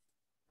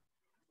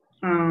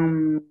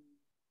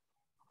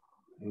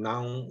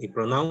 Noun y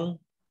pronoun.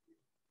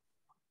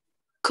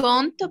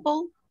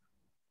 Countable.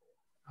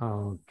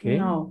 Ok.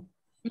 No.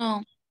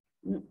 No.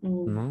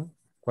 ¿No?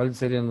 ¿Cuáles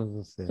serían los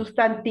dos?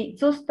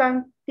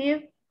 Sustantivo,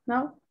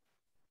 ¿no?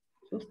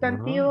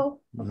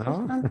 Sustantivo. No.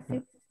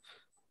 Sustantivo.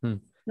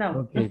 No.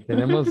 Ok,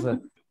 tenemos,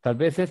 tal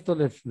vez esto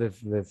les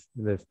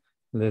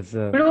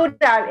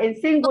Plural, en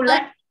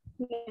singular.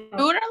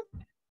 Plural.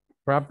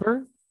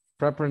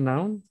 Proper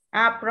noun.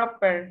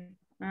 Proper.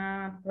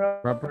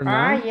 Proper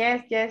noun.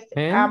 Yes.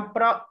 And?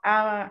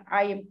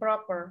 I am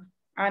proper.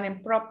 And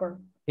improper.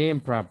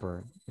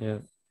 Improper. Yeah,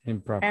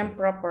 improper.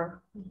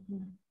 Improper.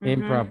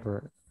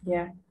 Improper.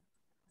 Yeah.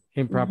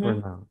 Improper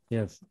noun.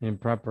 Yes,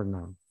 improper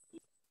noun.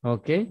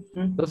 Ok.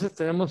 Entonces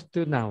tenemos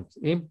two nouns.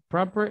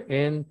 Improper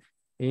and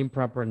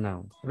improper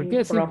noun.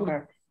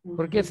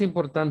 ¿Por qué es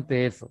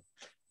importante eso?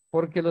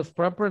 Porque los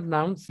proper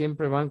nouns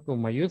siempre van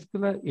con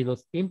mayúscula y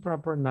los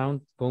improper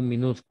nouns con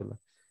minúscula.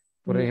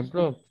 Por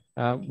ejemplo,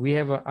 we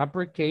have a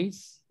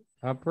uppercase.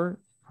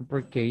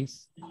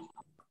 Uppercase.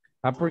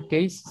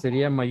 Uppercase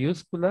sería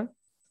mayúscula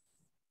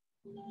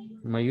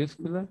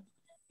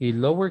y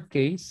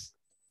lowercase.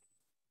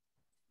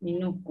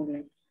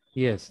 Minúscula.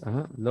 Yes,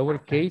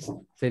 lowercase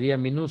sería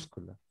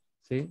minúscula,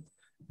 ¿sí?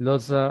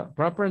 Los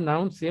proper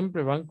nouns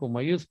siempre van con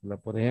mayúscula.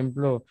 Por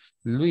ejemplo,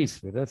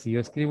 Luis, ¿verdad? Si yo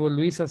escribo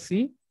Luis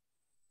así,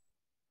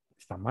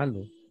 está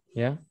malo,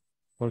 ¿ya?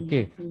 ¿Por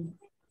qué?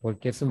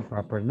 Porque es un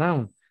proper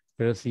noun.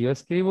 Pero si yo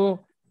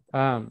escribo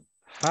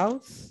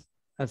house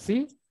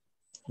así,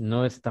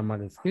 no está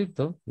mal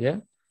escrito,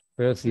 ¿ya?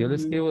 Pero si yo lo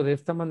escribo de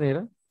esta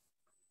manera,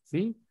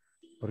 ¿sí?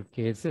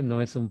 Porque ese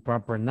no es un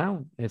proper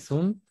noun, es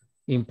un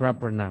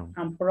improper noun.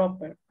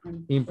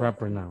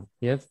 Improper noun,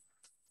 yes.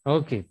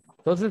 Ok,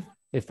 entonces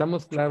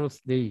estamos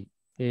claros de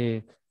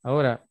ahí.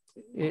 Ahora,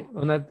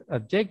 un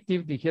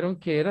adjective dijeron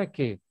que era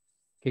que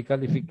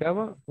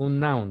calificaba un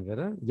noun,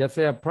 ¿verdad? Ya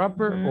sea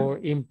proper o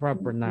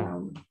improper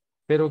noun.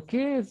 Pero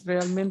 ¿qué es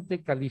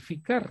realmente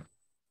calificar?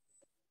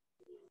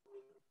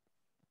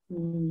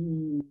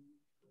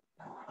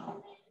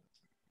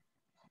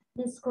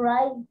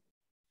 Describe.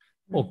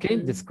 Okay,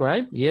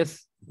 describe,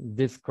 yes.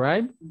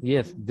 Describe,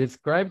 yes.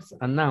 Describes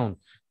a noun.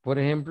 Por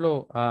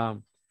ejemplo,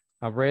 a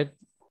red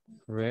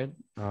red,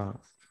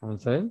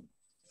 vamos a ver.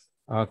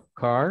 A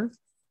car,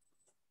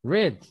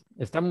 red.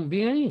 ¿Estamos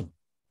bien ahí?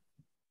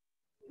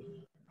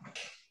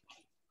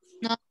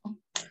 No.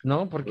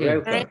 No, ¿por qué?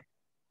 Red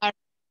car.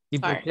 ¿Y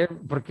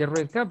por qué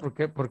red car?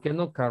 ¿Por qué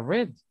no car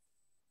red?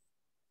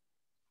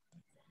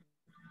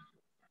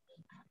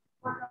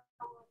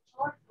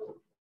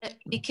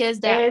 Because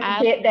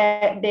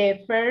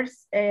the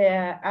first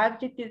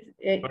adjective,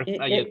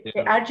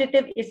 adjective.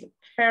 adjective is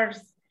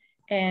first,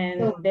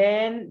 and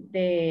then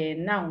the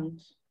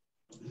nouns.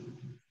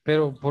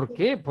 Pero ¿por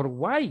qué? ¿Por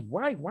why?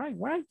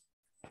 Why?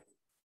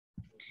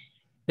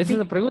 Esa es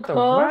la pregunta.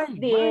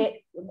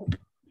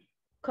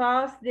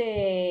 Because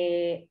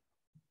the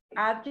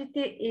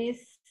adjective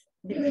is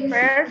the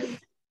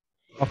first,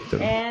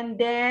 and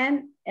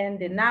then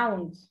the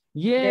nouns.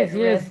 Yes,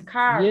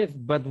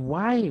 but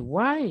why?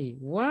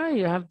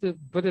 You have to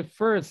put it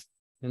first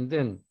and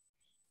then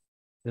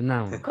the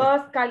noun.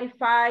 Because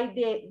qualify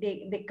the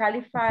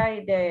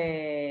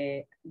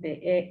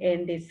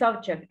and the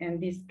subject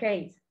in this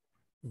case.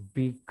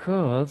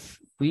 Because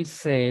we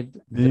said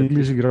the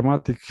English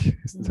grammatic.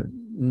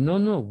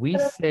 No, we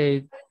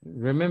said,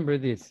 remember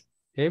this,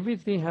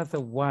 everything has a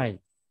why,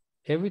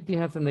 everything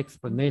has an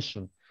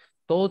explanation.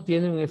 Todo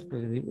tiene una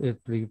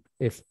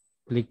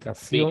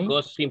explicación.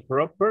 Because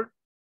improper?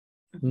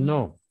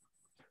 No,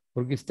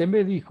 porque usted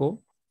me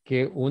dijo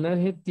que un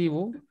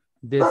adjetivo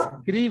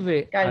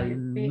describe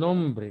al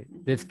nombre,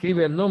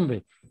 describe el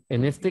nombre.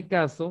 En este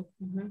caso,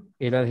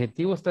 el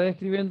adjetivo está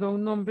describiendo a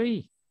un nombre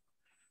y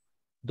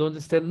 ¿dónde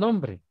está el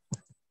nombre?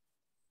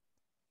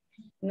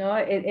 No,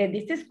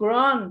 this is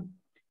grown.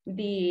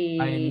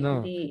 I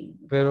know,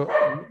 pero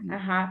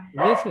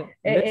listen,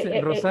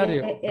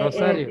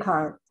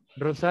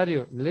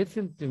 Rosario,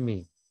 listen to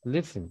me.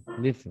 Listen.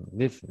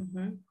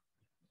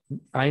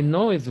 I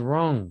know it's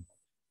wrong,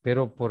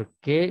 pero ¿por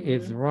qué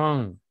it's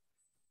wrong?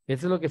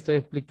 Eso es lo que estoy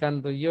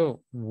explicando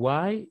yo.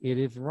 Why it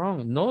is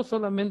wrong. No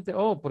solamente,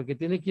 porque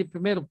tiene que ir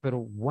primero, pero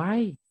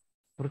why?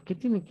 ¿Por qué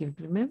tiene que ir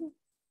primero?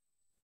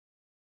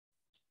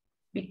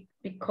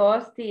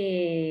 Because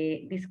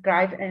the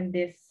describe and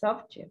the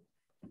subject.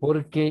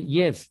 Porque,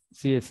 yes,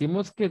 si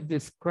decimos que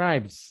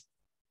describes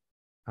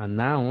a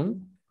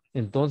noun,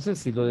 entonces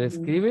si lo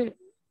describe,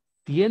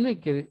 tiene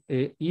que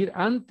ir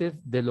antes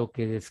de lo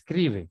que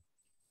describe.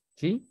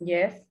 ¿Sí?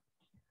 Yes.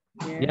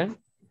 ¿Ya?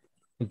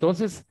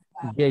 Entonces,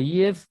 de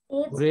ahí es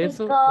por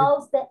eso.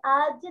 Because the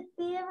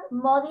adjective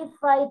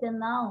modify the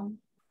noun.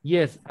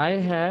 Yes, I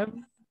have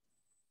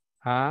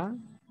a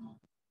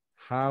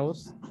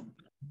house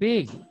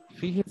big.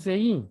 Fíjese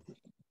ahí.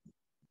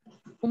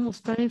 ¿Cómo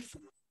está eso?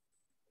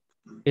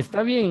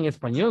 Está bien en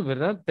español,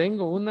 ¿verdad?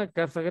 Tengo una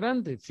casa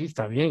grande. Sí,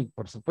 está bien,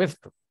 por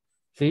supuesto.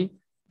 ¿Sí?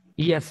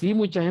 Y así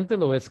mucha gente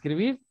lo va a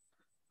escribir.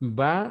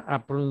 Va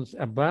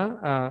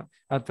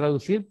a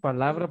traducir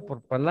palabra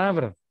por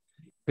palabra.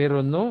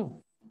 Pero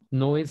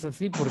no es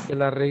así porque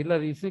la regla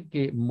dice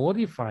que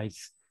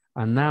modifies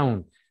a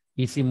noun.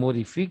 Y si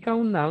modifica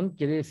un noun,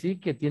 quiere decir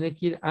que tiene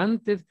que ir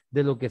antes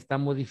de lo que está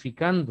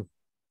modificando.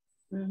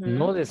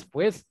 No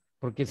después,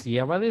 porque si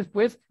ya va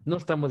después, no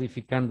está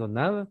modificando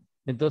nada.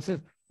 Entonces,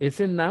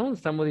 ese noun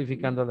está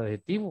modificando el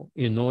adjetivo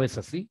y no es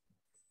así.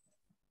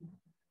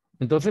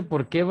 Entonces,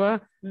 ¿por qué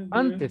va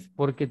antes?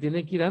 Porque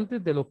tiene que ir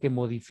antes de lo que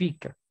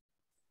modifica.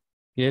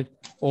 ¿Bien?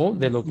 O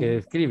de lo que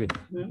describe.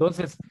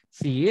 Entonces,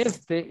 si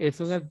este es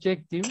un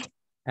adjective,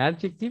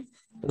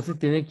 entonces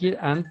tiene que ir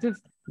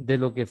antes de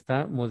lo que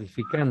está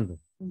modificando.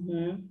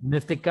 En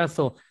este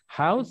caso,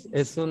 house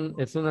es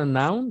una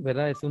noun,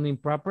 ¿verdad? Es un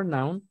improper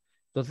noun.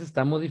 Entonces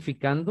está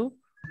modificando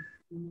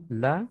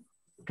la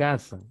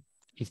casa.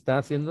 Y está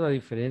haciendo la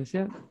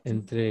diferencia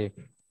entre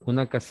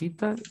una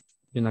casita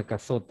y una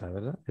casota,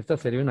 ¿verdad? Esta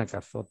sería una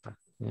casota.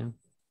 ¿Ya?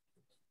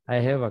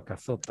 I have a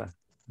casota.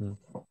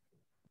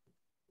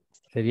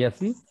 ¿Sería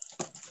así?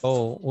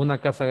 O una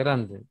casa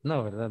grande.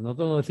 No, ¿verdad?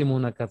 Nosotros no decimos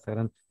una casa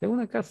grande. Tengo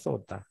una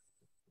casota.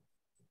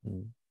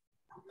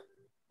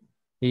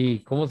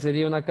 ¿Y cómo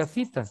sería una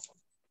casita?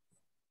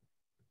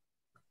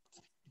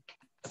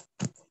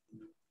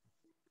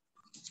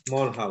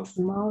 Small house.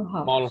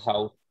 Small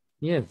house.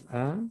 Yes.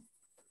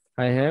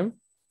 I have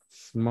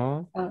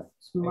small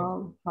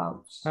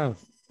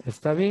house.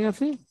 ¿Está bien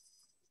así?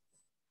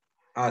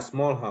 A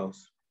small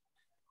house.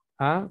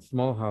 A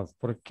small house.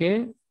 ¿Por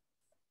qué?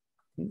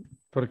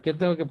 ¿Por qué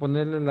tengo que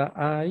ponerle la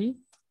A ahí?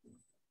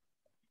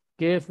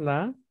 ¿Qué es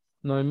la A?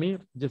 Noemí,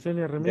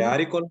 Yesenia Ramírez. The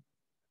article.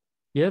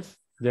 Yes,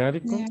 the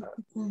article.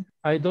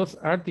 Hay dos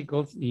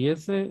articles y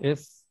ese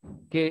es,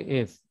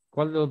 ¿qué es?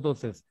 ¿Cuál de los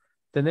dos es?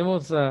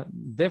 Tenemos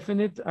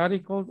definite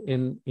article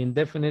y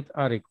indefinite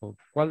article.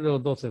 ¿Cuál de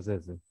los dos es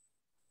ese?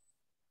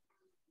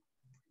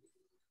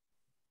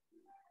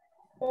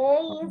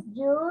 A is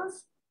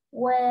used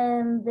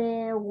when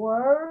the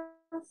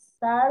words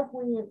start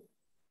with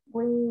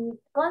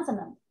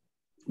consonant.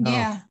 No,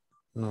 Yeah.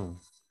 no.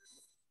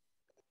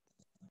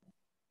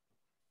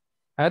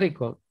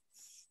 Article.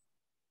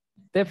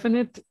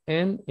 Definite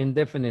and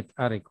indefinite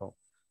article.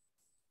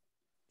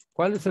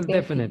 ¿Cuál es el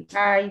definite?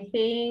 I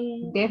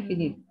think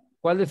Definite.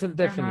 ¿Cuál es el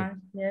definite?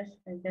 Yes,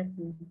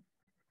 definite.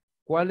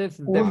 ¿Cuál es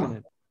el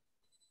definite?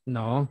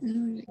 No.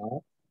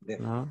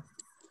 No.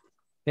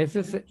 Este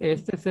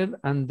es el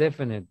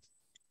undefinite.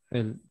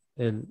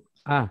 El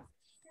A.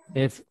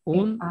 Es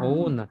un o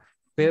una,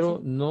 pero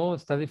no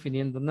está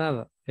definiendo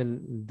nada. El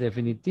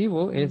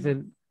definitivo es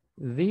el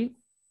the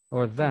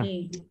o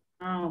the.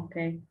 Ok.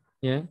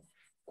 ¿Yeah?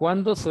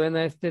 ¿Cuándo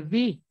suena este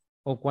the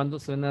o cuándo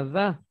suena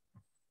the?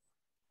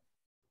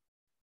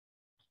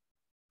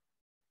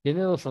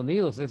 Tiene dos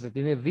sonidos, ese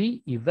tiene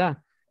the y the.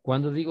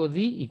 ¿Cuándo digo the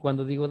y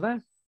cuándo digo the?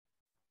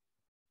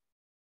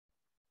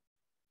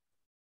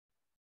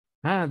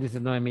 Ah,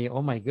 dice Noemí,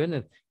 oh my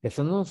goodness,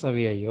 eso no lo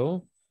sabía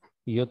yo.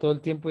 Y yo todo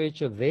el tiempo he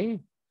hecho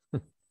de.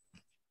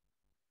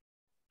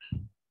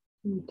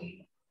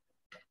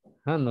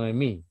 Ah,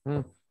 Noemí.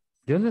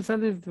 ¿De dónde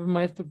sale este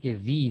maestro que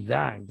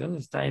vida? ¿Dónde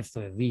está esto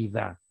de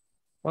vida?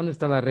 ¿Dónde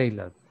está la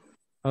regla?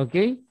 ¿Ok?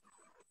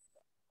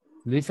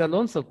 Luis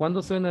Alonso,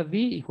 ¿cuándo suena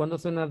di y cuándo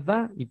suena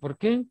da? ¿Y por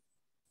qué?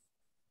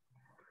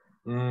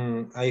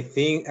 I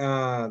think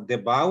the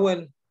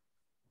vowel.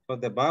 For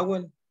the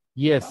vowel.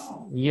 Yes,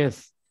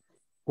 yes.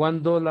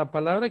 Cuando la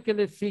palabra que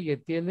le sigue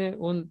tiene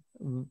un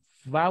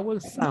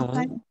vowel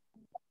sound,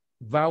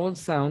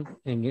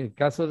 en el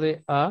caso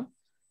de a,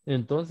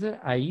 entonces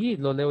ahí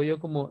lo leo yo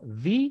como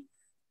the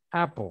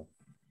apple,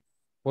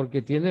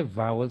 porque tiene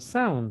vowel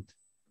sound.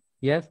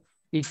 Yes.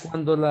 Y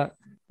cuando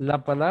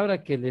la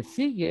palabra que le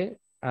sigue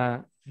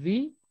a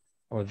the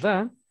o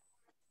the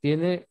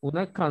tiene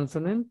una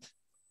consonant,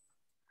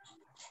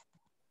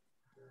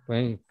 por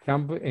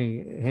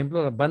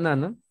ejemplo, la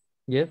banana,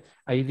 yes,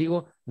 ahí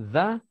digo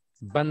the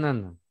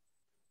banana.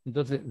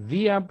 Entonces,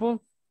 the apple,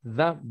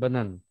 the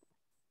banana.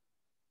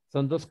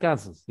 Son dos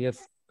casos,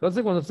 yes.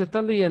 Entonces, cuando usted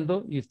está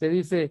leyendo y usted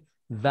dice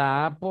the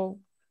apple,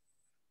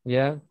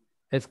 ya,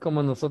 es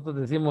como nosotros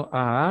decimos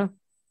a,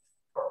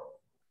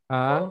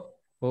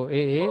 o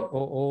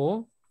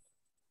o.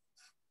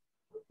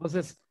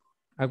 Entonces,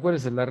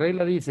 acuérdense, la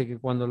regla dice que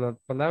cuando la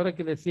palabra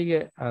que le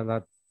sigue a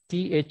la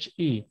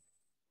THE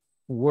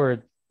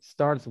word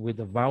starts with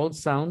a vowel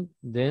sound,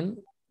 then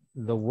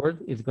the word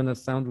is going to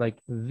sound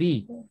like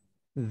the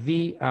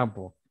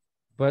apple.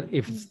 But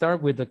if it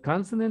starts with a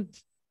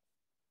consonant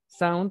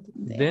sound,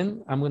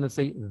 then I'm going to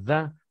say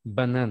the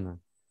banana.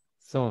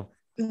 So,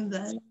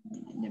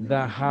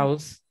 the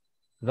house,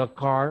 the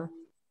car,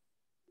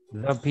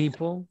 the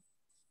people,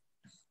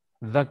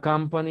 the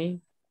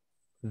company,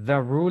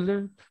 the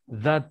ruler,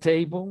 the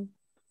table,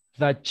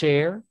 the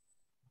chair,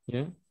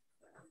 yeah,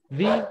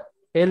 the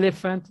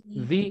elephant,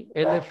 the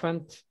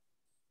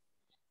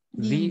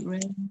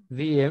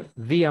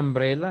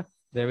umbrella.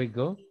 There we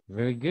go.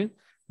 Very good.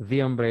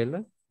 The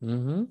umbrella.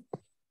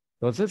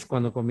 Entonces,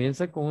 cuando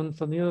comienza con un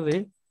sonido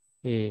de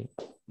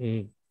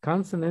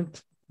consonant,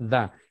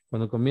 da.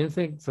 Cuando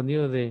comienza el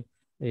sonido de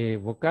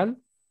vocal,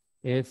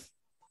 es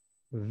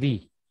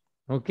the.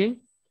 ¿Ok?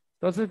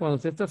 Entonces, cuando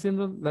usted está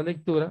haciendo la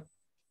lectura,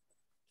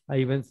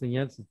 ahí va a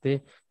enseñar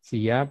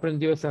si ya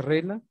aprendió esa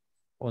regla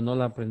o no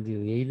la ha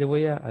aprendido. Y ahí le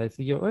voy a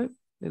decir yo,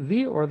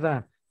 the or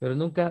da, pero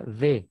nunca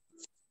de.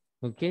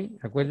 ¿Ok?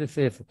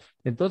 Acuérdese eso.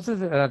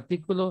 Entonces, el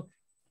artículo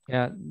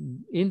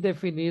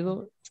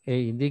indefinido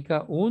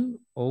indica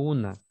un o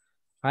una.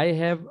 I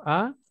have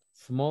a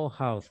small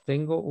house.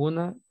 Tengo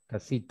una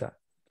casita.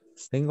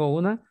 Tengo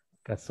una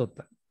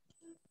casota.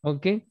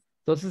 ¿Ok?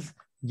 Entonces,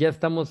 ya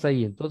estamos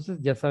ahí. Entonces,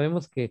 ya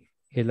sabemos que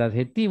el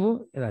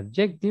adjetivo, el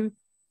adjective,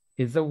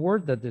 is a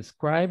word that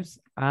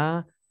describes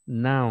a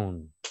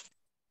noun.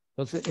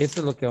 Entonces, eso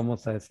es lo que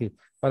vamos a decir.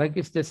 Para que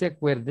usted se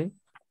acuerde,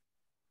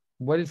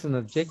 what is an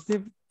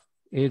adjective?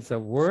 It's a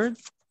word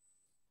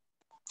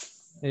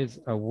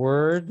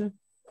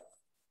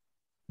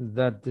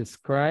that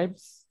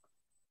describes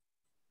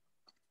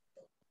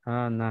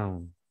a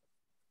noun.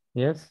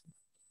 Yes,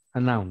 a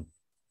noun.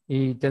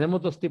 Y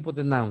tenemos dos tipos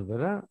de noun,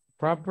 ¿verdad?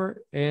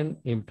 Proper and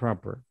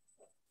improper.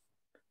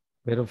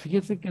 Pero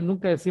fíjense que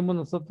nunca decimos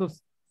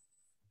nosotros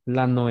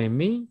la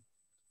Noemí,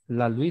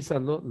 la Luisa,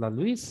 la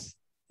Luis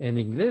en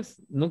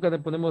inglés. Nunca le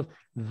ponemos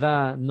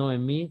the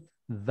Noemí,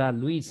 the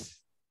Luis.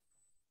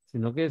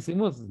 Sino que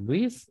decimos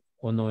Luis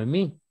o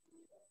Noemí.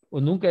 O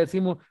nunca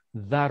decimos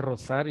the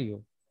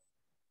Rosario.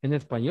 En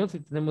español sí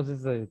tenemos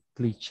ese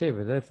cliché,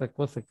 ¿verdad? Esa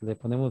cosa que le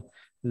ponemos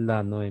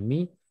la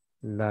Noemí,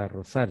 la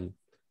Rosario.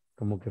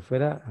 Como que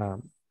fuera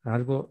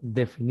algo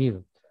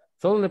definido.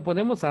 Solo le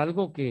ponemos a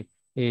algo que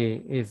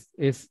es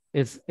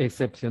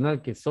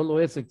excepcional, que solo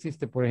eso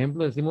existe. Por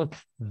ejemplo, decimos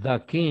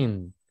the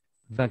king,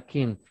 the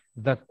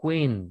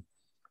queen,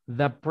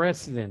 the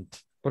president,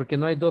 porque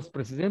no hay dos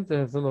presidentes,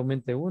 es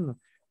solamente uno.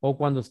 O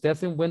cuando usted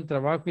hace un buen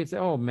trabajo y dice,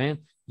 oh man,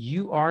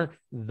 you are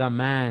the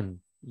man,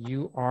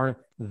 you are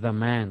the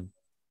man.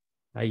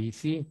 Ahí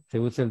sí se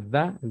usa el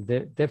the,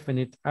 el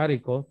definite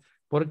article,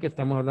 porque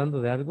estamos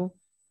hablando de algo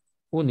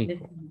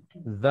único.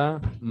 The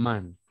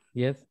man.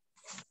 Yes.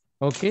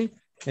 Ok.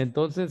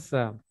 Entonces,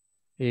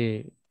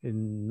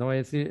 no voy a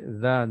decir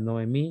the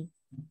Noemí,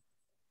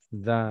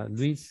 the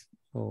Luis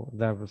o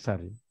the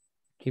Rosario.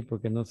 Aquí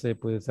porque no se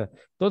puede usar.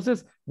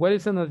 Entonces, what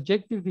is an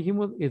adjective?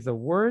 Dijimos, is a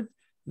word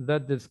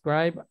that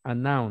describe a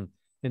noun.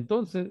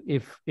 Entonces,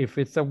 if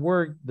it's a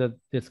word that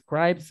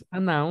describes a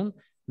noun,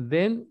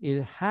 then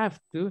it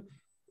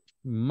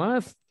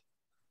must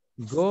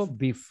go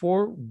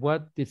before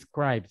what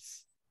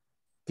describes.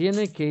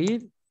 Tiene que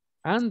ir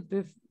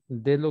antes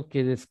de lo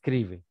que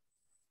describe.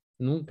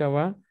 Nunca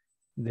va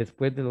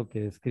después de lo que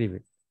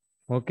describe.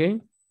 ¿Ok?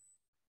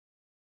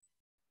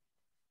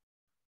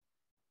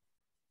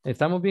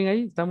 ¿Estamos bien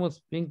ahí?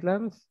 ¿Estamos bien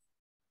claros?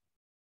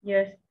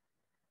 Yes.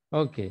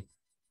 Ok.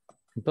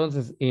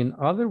 Entonces, in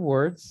other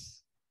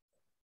words,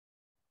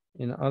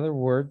 the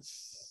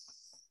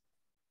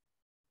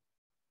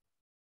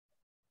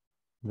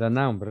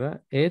noun,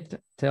 ¿verdad?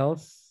 It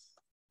tells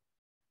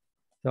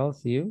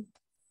you,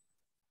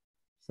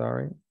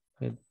 sorry,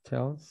 it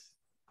tells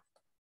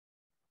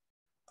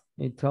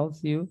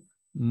you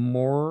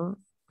more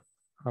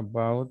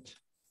about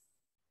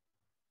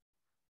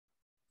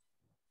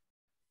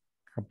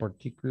a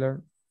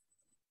particular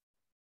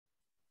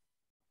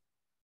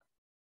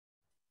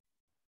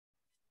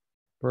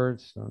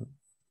person,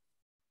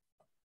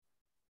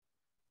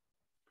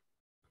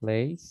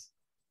 place,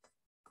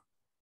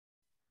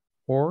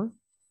 or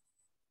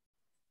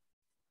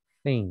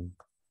thing.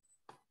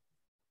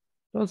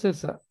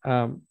 Entonces,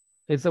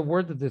 it's a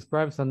word that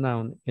describes a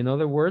noun. In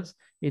other words,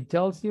 it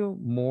tells you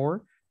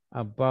more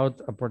about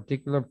a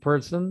particular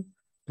person,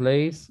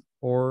 place,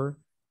 or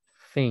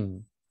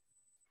thing.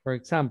 For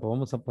example,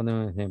 vamos a poner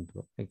un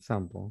ejemplo.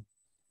 Example.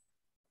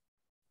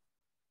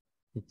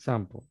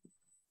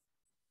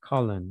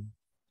 Column.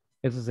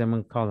 Eso se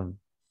llama column.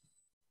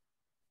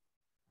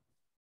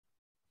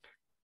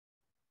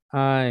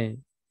 I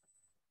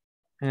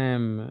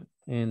am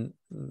in,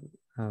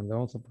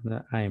 vamos a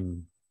poner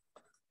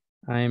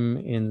I'm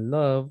in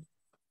love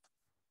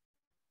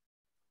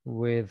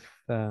with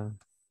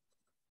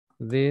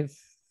this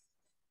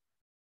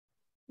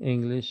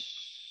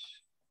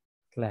English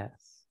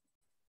class.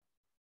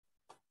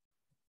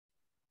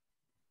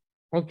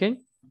 Okay.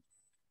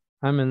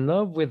 I'm in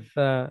love with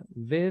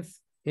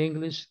this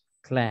English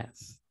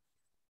class.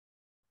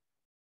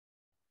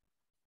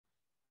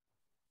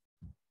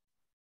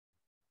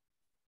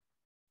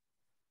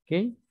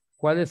 Okay.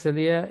 ¿Cuál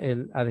sería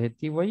el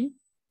adjetivo ahí?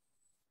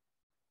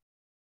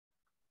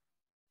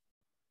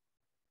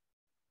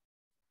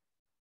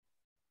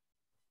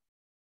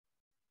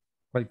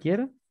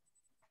 ¿Cualquiera?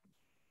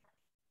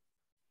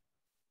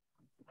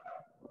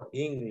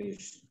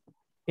 English.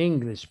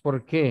 English,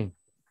 ¿por qué?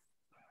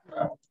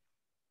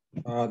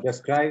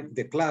 Describe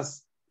the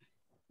class.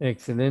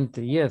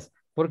 Excelente, yes.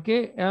 ¿Por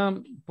qué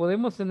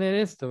podemos tener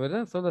esto,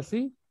 verdad? Solo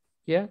así,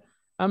 yeah.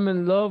 I'm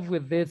in love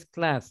with this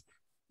class.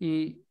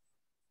 Y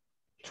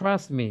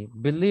trust me,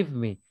 believe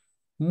me,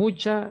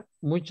 muchas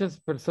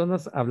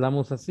personas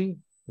hablamos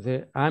así. O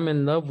sea, I'm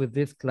in love with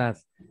this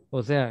class.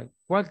 O sea,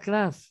 ¿cuál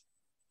clase?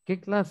 ¿Qué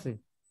clase?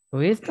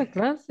 O esta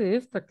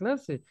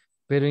clase.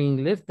 Pero en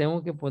inglés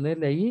tengo que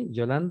ponerle ahí,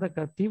 Yolanda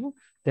Captivo,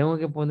 tengo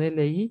que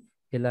ponerle ahí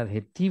el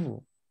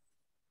adjetivo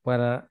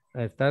para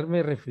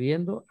estarme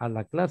refiriendo a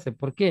la clase.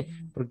 ¿Por qué?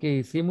 Porque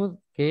decimos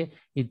que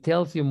it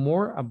tells you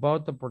more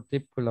about a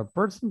particular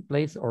person,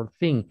 place, or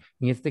thing.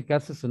 En este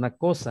caso es una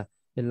cosa.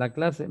 En la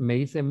clase me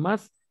dice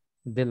más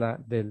de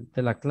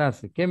la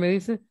clase. ¿Qué me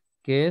dice?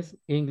 Que es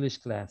English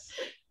class.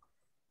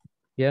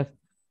 Yes.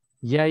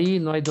 Y ahí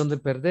no hay donde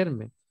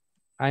perderme.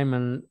 I'm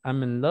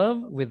in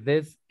love with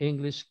this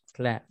English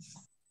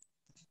class.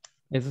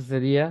 Eso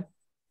sería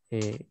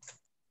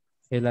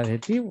el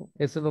adjetivo.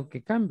 Eso es lo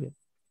que cambia.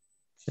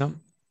 ¿No?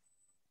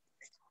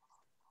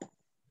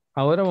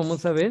 Ahora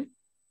vamos a ver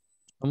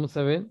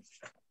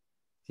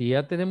si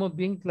ya tenemos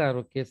bien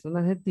claro que es un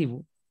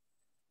adjetivo,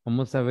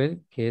 vamos a ver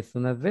qué es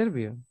un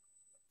adverbio.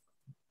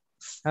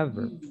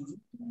 Adverb.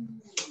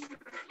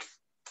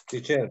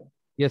 Teacher.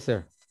 Yes,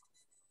 sir.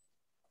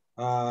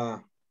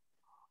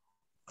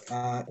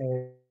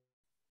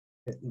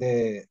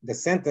 The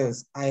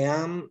sentence, I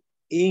am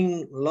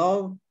in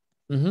love.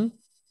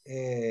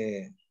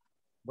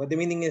 What the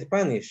meaning in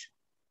Spanish?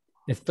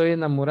 Estoy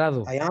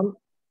enamorado. I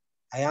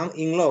am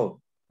in love.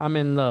 I'm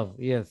in love,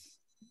 yes.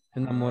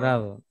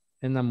 Enamorado.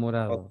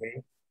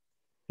 Okay.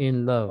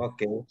 In love.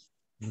 Okay.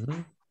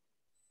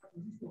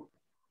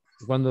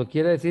 Cuando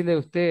quiere decirle a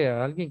usted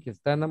a alguien que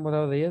está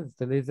enamorado de ella,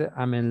 usted le dice,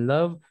 I'm in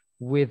love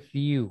with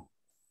you.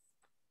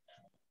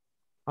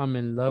 I'm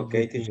in love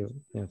with you.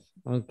 Yes.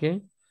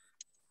 Okay.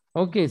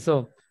 Okay,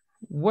 so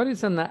what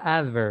is an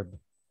adverb?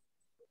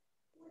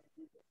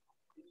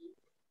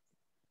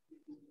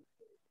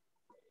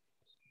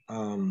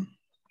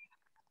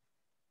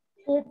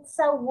 It's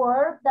a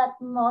word that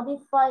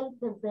modifies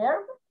the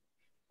verb.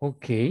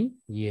 Okay,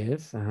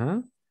 yes,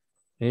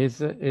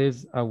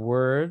 is a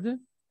word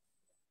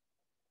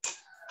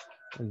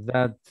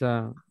that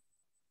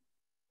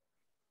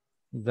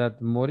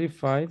that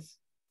modifies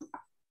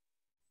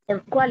or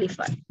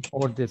qualifies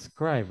or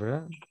describe,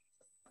 ¿verdad?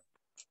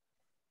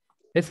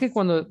 Es que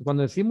cuando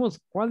decimos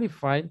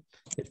qualified,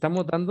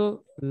 estamos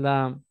dando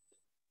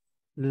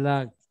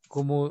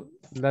como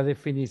la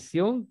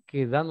definición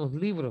que dan los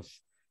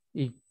libros.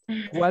 Y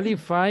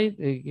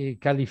Qualified,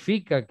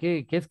 califica,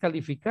 ¿qué es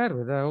calificar,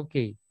 verdad? Ok,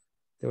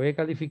 te voy a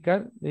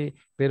calificar,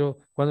 pero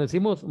cuando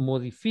decimos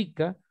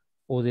modifica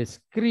o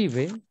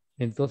describe,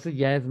 entonces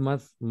ya es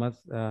más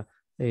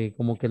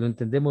como que lo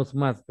entendemos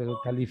más, pero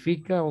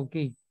califica, ok,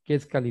 ¿qué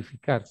es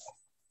calificar?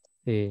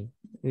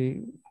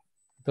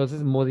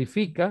 Entonces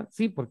modifica,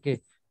 sí,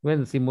 porque,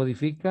 bueno, si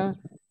modifica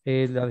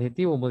el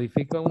adjetivo,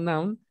 modifica un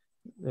noun,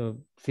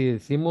 si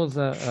decimos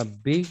a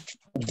big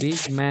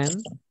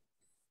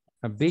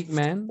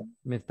man,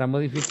 me está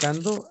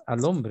modificando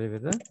al hombre,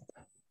 ¿verdad?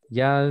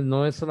 Ya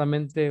no es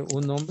solamente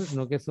un hombre,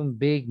 sino que es un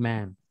big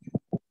man.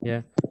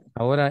 ¿Ya?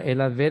 Ahora,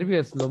 el adverbio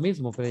es lo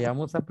mismo, pero ya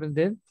vamos a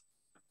aprender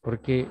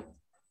porque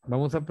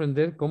vamos a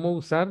aprender cómo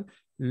usar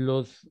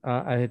los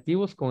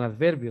adjetivos con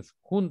adverbios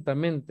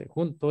juntamente,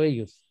 junto a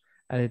ellos.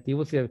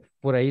 Adjetivos y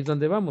por ahí es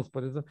donde vamos.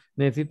 Por eso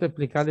necesito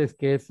explicarles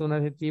qué es un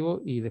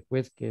adjetivo y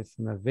después qué es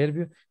un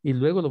adverbio. Y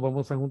luego los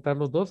vamos a juntar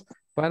los dos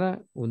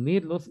para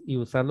unirlos y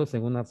usarlos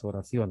en unas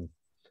oraciones.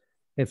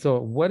 And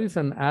so, what is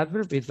an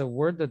adverb? It's a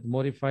word that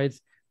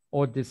modifies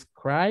or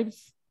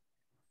describes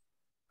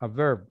a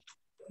verb,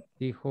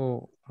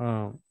 dijo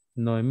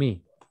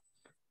Noemí.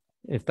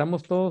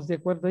 ¿Estamos todos de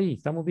acuerdo ahí?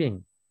 ¿Estamos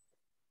bien?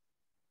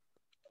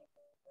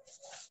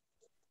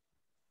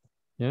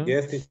 ¿Ya?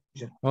 Yes,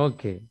 teacher.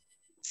 Ok.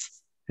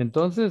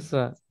 Entonces,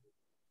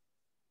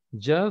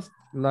 just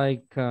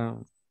like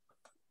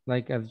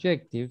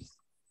adjectives,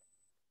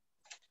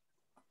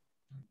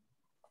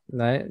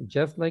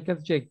 just like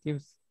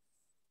adjectives,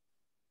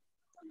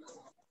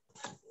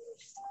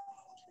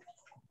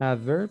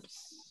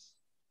 adverbs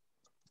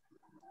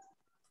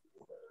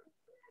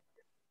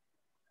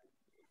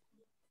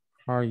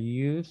are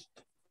used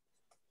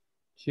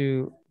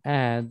to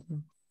add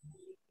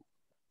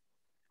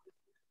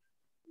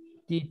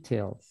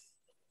details.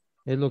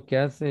 Es lo que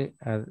hace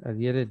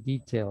adhiere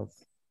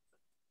details.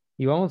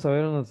 Y vamos a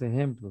ver unos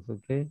ejemplos,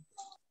 ¿ok?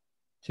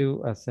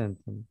 To a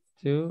sentence.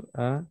 To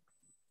a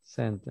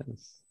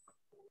sentence.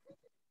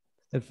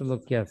 Eso es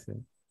lo que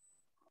hace.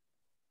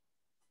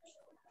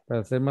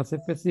 Para ser más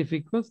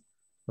específicos,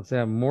 o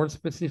sea, more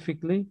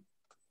specifically,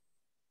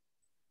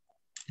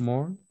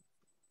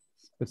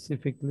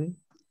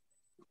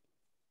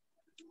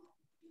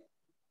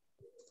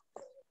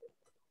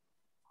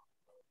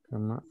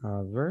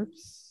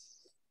 adverbs.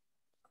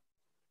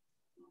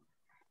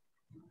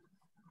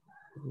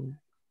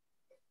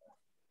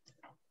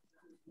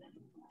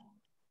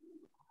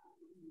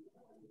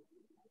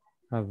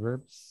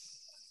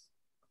 Adverbs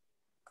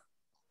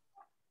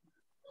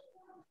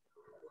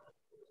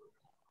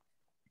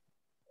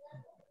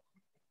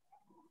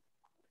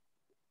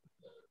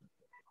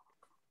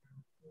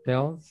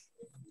tell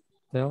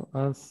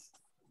us,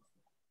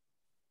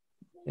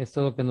 esto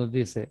es lo que nos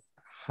dice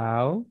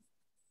how,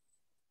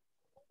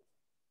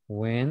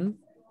 when,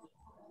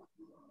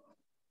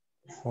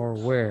 or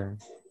where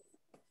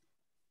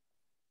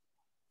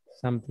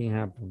something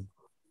happened.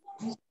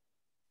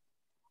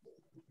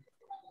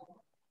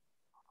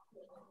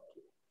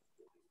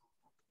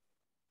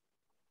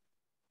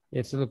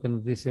 Eso es lo que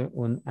nos dice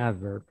un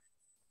adverb.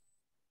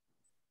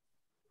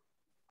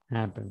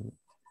 Happen.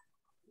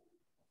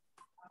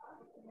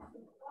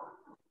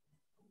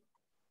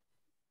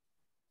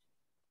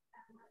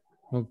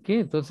 Ok,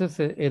 entonces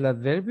el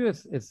adverbio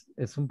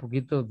es un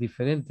poquito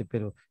diferente,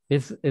 pero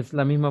es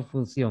la misma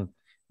función.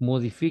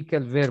 Modifica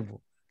el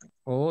verbo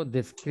o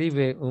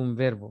describe un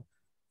verbo.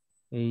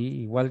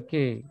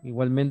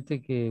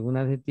 Igualmente que un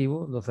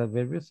adjetivo, los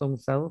adverbios son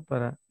usados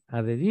para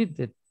adherir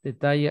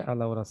detalle a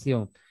la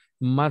oración,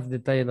 más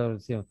detalle a la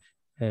oración.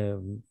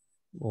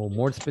 Or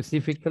more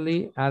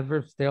specifically,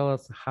 adverbs tell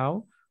us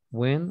how,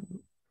 when,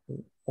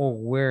 or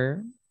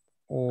where,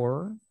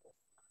 or,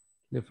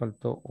 le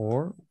faltó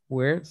or,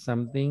 where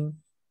something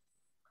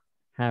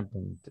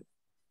happened.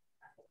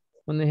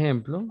 Un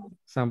ejemplo,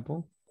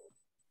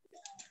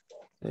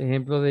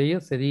 ejemplo de ello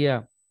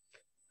sería,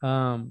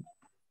 vamos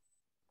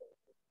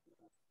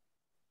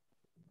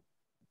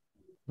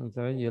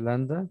a ver,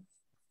 Yolanda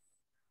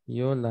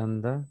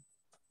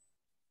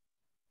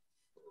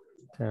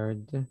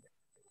stared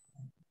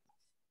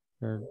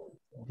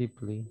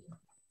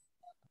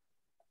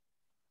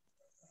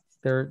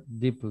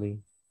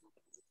deeply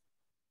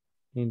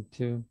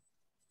into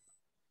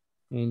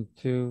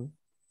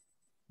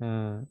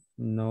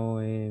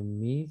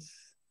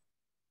Noemi's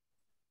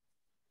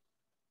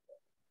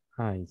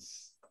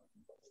eyes.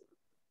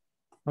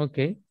 Ok,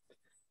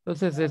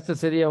 entonces este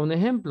sería un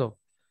ejemplo.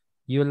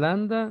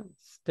 Yolanda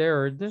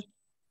stared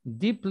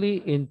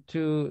deeply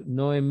into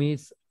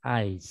Noemi's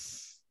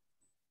eyes.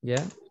 ¿Ya?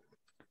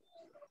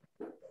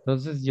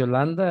 Entonces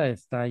Yolanda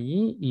está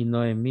allí y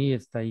Noemí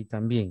está ahí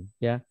también.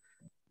 ¿Ya?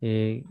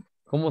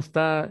 ¿Cómo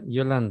está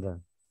Yolanda?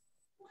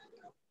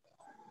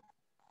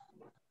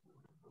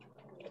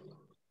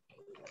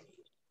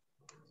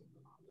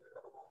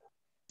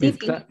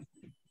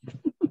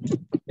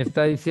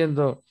 Está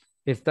diciendo,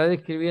 está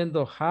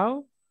describiendo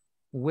how,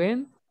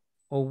 when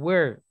o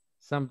where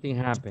something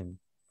happened.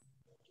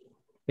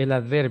 El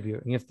adverbio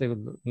en este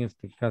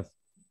caso.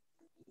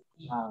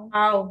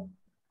 How.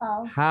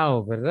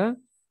 How, ¿verdad?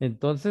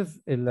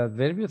 Entonces, el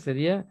adverbio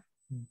sería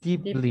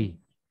deeply.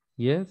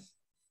 Yes.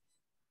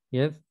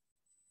 Yes.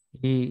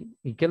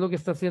 ¿Y qué es lo que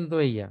está haciendo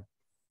ella?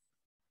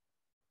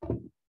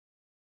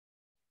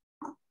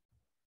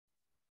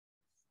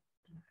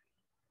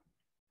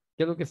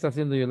 ¿Qué es lo que está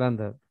haciendo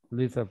Yolanda?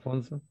 Luis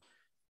Alfonso.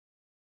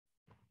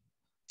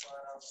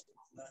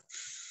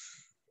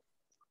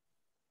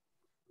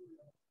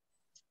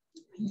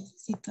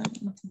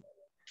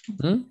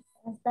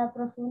 Está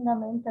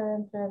profundamente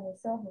dentro de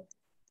mis ojos.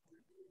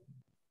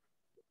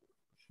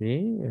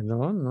 Sí,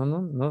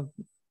 no.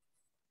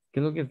 ¿Qué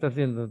es lo que está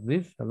haciendo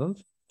Luis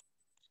Alonso?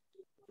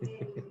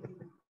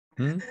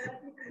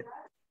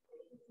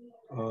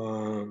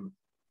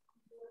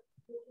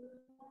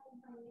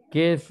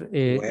 ¿Qué es,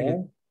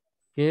 ¿qué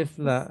es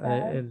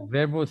el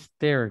verbo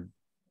stare?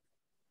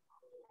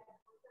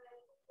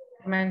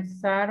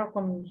 Comenzar o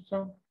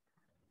comenzó.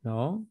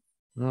 No,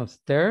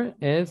 stare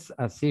es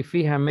así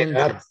fijamente.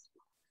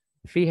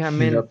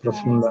 Fijamente.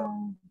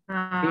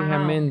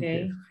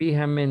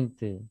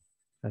 Fijamente.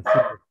 Así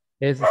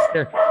es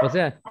stare. O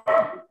sea,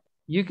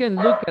 you can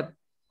look at,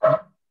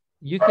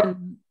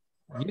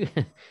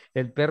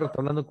 el perro está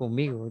hablando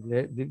conmigo.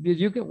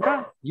 You can,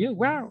 wow.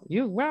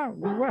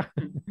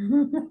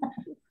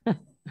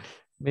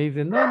 Me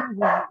dice, no,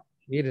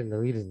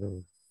 mírenlo.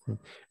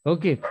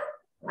 Ok.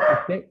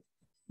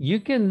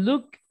 You can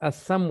look at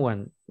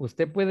someone.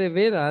 Usted puede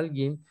ver a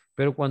alguien,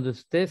 pero cuando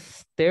usted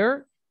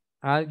stare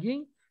a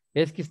alguien,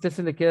 es que usted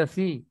se le queda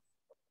así,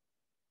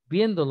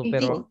 viéndolo,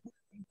 pero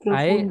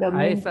a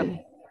esa,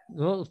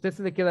 no, usted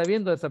se le queda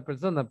viendo a esa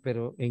persona,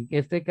 pero en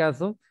este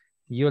caso,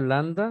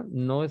 Yolanda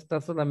no está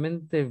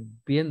solamente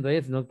viendo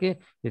eso, sino que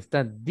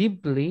está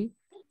deeply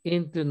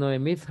into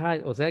Noemi's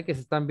eye, o sea que se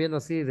están viendo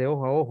así de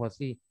ojo a ojo,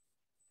 así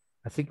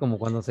como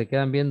cuando se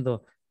quedan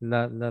viendo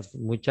las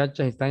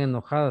muchachas y están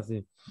enojadas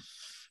y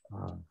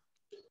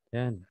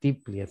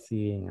deeply,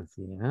 así.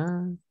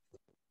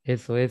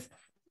 Eso es.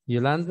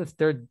 Yolanda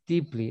stared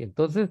deeply.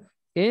 Entonces,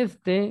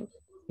 este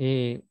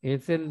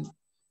es el...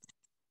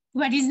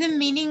 What is the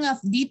meaning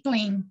of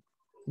deeply?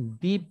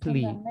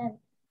 Deeply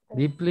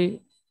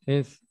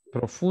es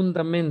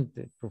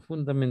profundamente.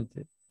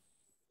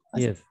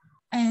 Yes.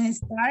 And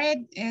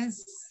started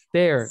is...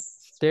 Stared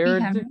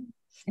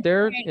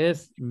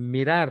es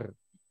mirar,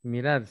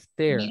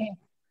 stare.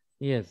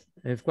 Yes,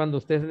 es cuando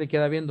usted se le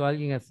queda viendo a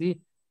alguien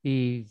así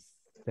y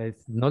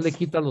no le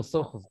quita los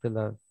ojos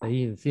de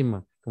ahí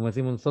encima, como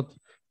decimos nosotros.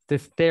 Está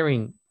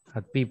staring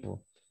at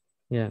people.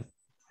 Yeah.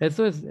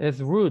 Eso es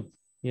rude.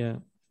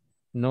 Yeah.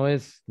 No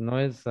es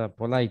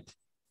polite.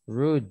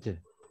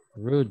 Rude.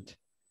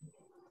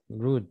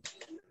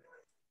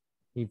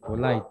 Y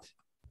polite.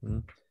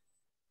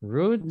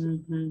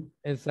 Rude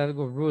es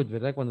algo rude,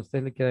 ¿verdad? Cuando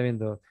usted le queda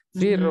viendo.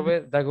 Sí,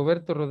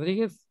 Dagoberto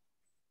Rodríguez,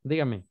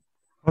 dígame.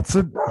 What's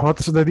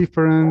the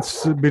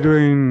difference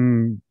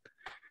between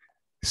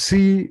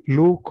see,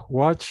 look,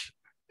 watch,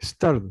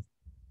 stare?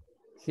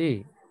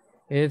 Sí,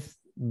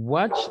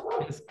 watch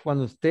es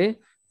cuando usted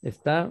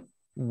está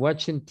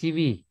watching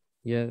TV.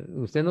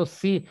 Usted no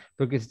see,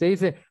 porque si usted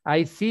dice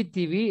I see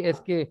TV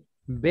es que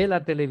ve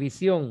la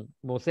televisión,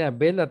 o sea,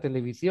 ve la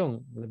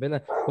televisión,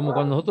 como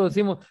cuando nosotros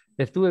decimos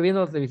estuve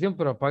viendo la televisión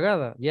pero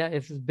apagada, ya,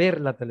 eso es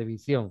ver la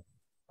televisión.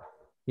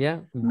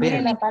 ¿Ya? Ver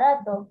el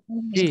aparato.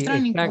 Sí,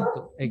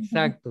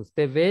 exacto.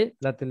 Usted ve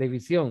la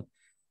televisión,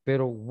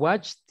 pero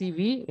watch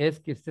TV es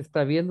que usted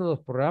está viendo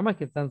los programas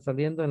que están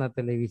saliendo en la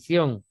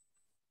televisión.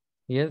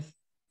 Yes.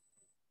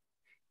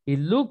 Y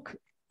look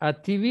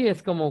at TV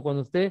es como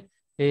cuando usted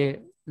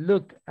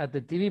look at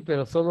the TV,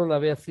 pero solo la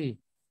ve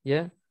así.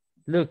 ¿Ya?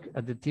 Look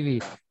at the TV.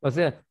 O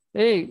sea,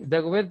 hey,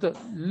 Dagoberto,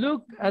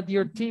 look at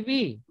your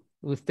TV.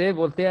 Usted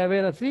voltea a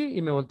ver así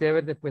y me voltea a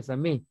ver después a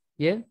mí.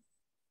 ¿Ya?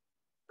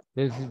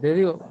 Le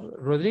digo,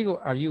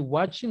 Rodrigo, are you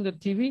watching the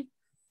TV?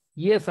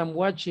 Yes, I'm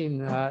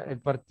watching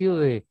el partido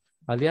de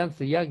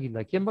Alianza y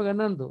Águila. ¿Quién va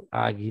ganando?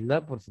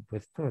 Águila, por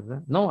supuesto,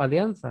 ¿verdad? No,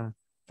 Alianza.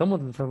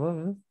 Somos de El Salvador,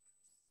 ¿verdad?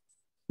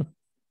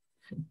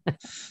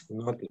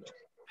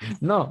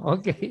 No,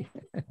 ok.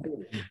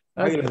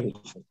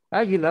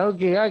 Águila,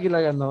 ok,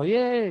 Águila ganó.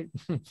 Yeah.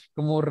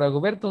 Como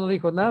Ragoberto no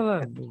dijo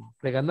nada,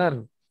 le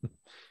ganaron.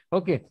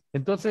 Ok,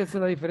 entonces esa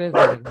es la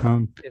diferencia.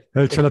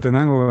 El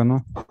Chalatenango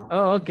ganó.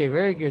 Oh, ok,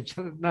 very good.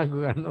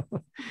 Chalatenango ganó.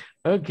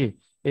 Ok,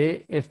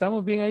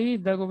 ¿estamos bien ahí,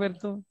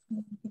 Dagoberto?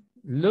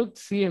 Look,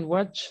 see and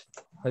watch.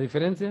 ¿La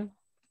diferencia?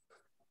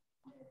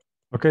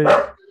 Ok,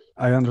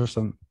 I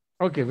understand.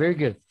 Ok, very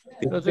good.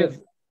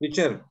 Entonces,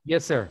 teacher.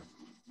 Yes, sir.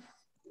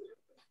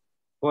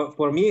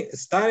 For me,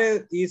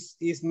 stare is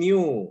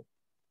new.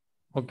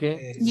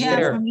 Okay.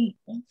 Yeah, for me.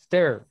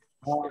 Stare.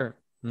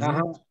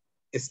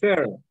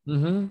 Stare.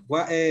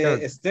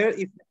 Stare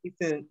is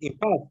in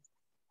past.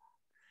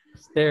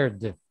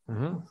 Stared.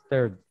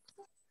 Stared.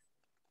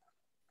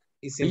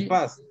 It's in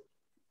past.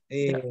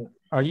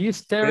 Are you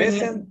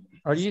staring?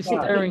 Are you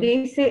staring?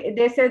 This is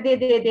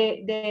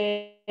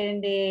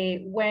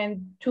the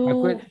when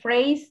two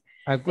phrase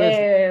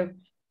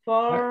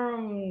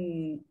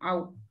form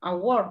a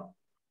word.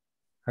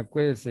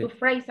 Acuérdese. To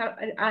phrase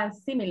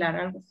similar,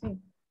 algo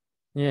así.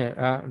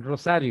 Yeah,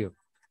 Rosario.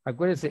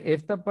 Acuérdese,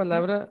 esta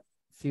palabra,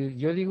 si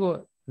yo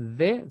digo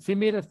de, sí,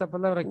 mira esta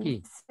palabra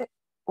aquí.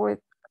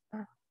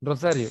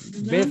 Rosario,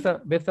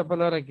 ve esta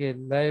palabra que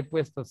la he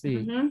puesto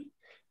así.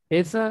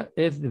 Esa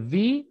es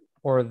the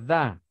o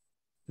da,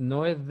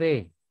 no es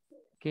de,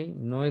 ¿ok?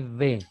 No es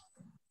de.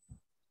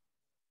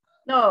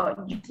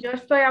 No, yo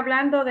estoy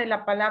hablando de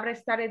la palabra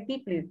started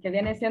deeply, que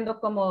viene siendo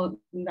como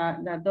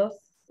las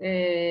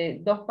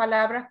dos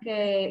palabras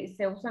que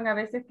se usan a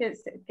veces,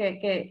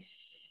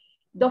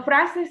 dos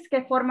frases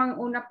que forman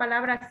una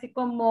palabra así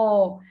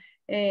como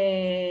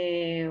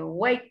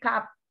wake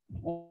up,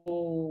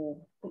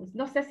 o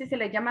no sé si se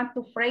le llaman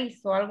to phrase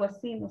o algo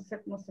así, no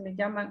sé cómo se le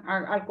llaman,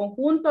 al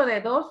conjunto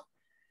de dos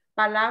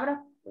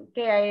palabras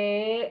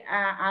que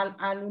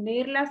al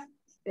unirlas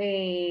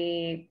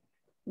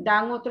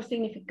dan otro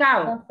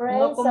significado,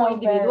 no como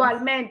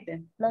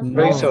individualmente.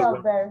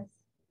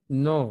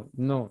 No.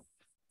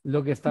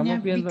 Lo que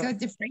estamos viendo. Because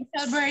the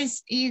phrasal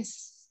verbs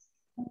is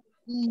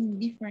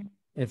different.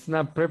 It's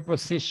not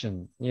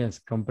preposition.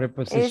 Yes, con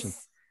preposition.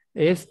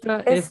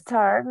 Esta es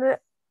start.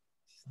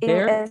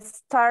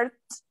 Start.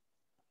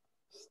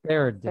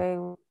 Stared. Okay,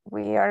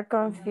 we are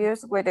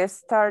confused with a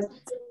start.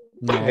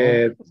 No.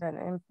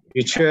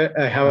 Teacher,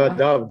 I have a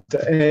doubt.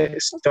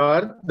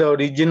 Start, the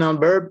original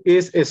verb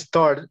is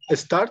start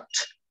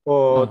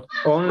or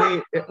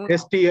only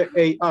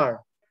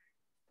S-T-A-R?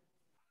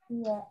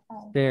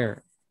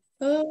 Stare.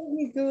 Oh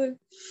my God.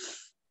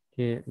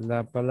 Que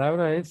la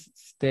palabra es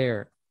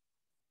stare.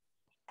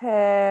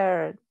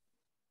 Stare.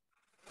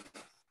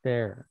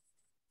 Stare.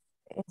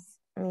 Es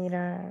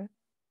mirar.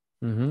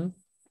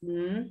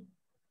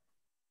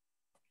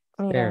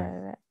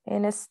 Stare.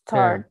 En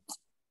start.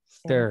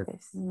 Stare.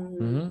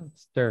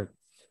 Stare.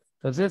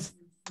 Entonces,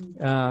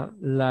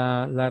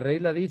 la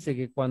regla dice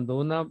que cuando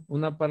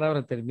una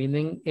palabra termina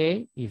en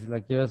E y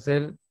la quiero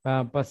hacer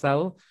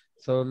pasado,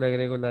 solo le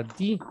agrego la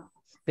D,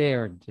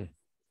 stared.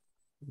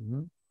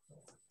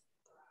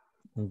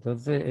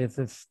 Entonces,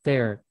 ese es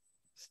stare.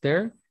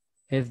 Stare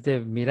es de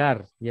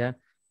mirar, ¿ya?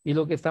 Y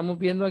lo que estamos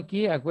viendo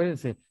aquí,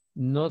 acuérdense,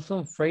 no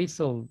son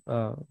phrasal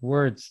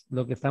words.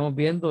 Lo que estamos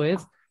viendo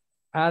es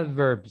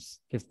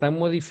adverbs, que están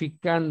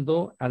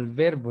modificando al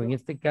verbo. En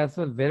este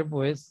caso, el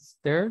verbo es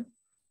stare.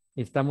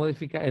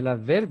 El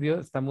adverbio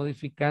está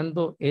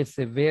modificando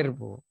ese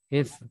verbo,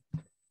 es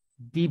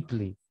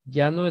deeply.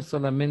 Ya no es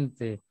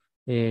solamente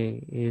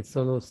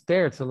solo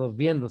stare, solo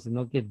viendo,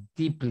 sino que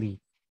deeply.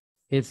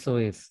 Eso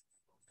es.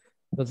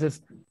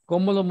 Entonces,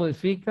 ¿cómo lo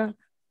modifica?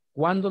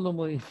 ¿Cuándo lo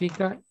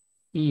modifica?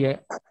 Y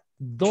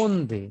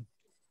 ¿dónde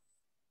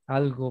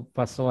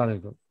pasó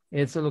algo?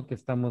 Eso es lo que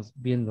estamos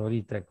viendo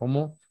ahorita,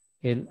 cómo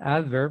el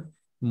adverb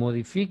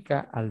modifica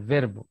al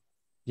verbo,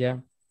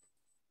 ¿ya?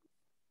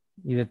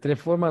 Y de tres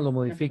formas lo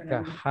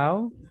modifica: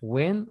 how,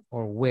 when,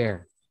 or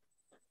where.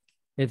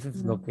 Eso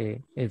es lo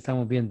que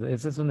estamos viendo.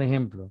 Ese es un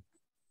ejemplo.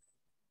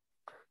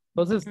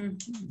 Entonces,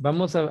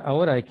 vamos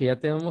ahora que ya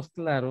tenemos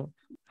claro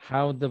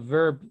how the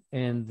verb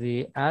and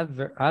the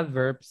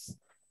adverbs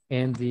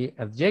and the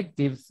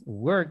adjectives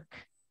work.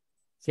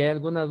 Si hay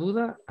alguna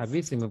duda,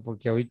 avíseme,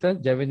 porque ahorita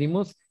ya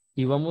venimos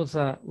y vamos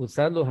a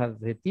usar los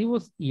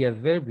adjetivos y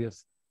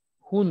adverbios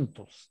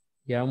juntos.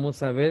 Ya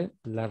vamos a ver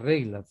las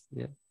reglas,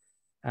 ¿ya?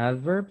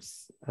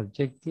 Adverbs,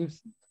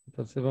 adjectives.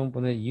 Entonces vamos a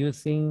poner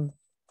using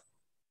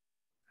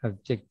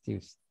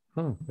adjectives.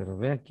 Oh, pero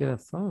vea qué hora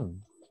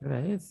son. ¿Qué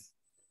hora es?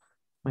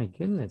 My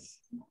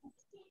goodness.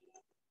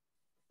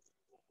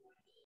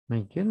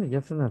 My goodness,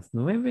 ya son las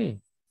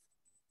 9.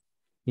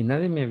 Y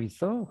nadie me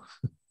avisó.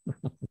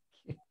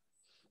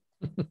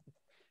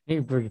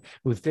 Sí, porque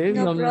ustedes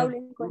no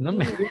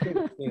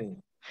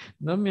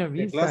me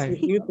avisan.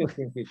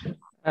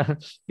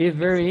 It's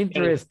very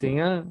interesting,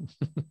 ¿eh?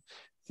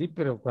 Sí,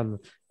 pero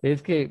cuando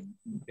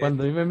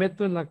yo me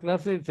meto en la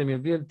clase se me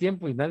olvida el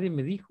tiempo y nadie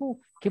me dijo,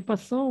 ¿qué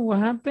pasó?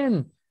 What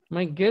happened?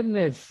 My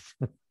goodness.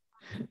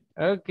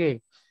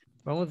 Ok,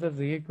 vamos a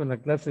seguir con la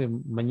clase de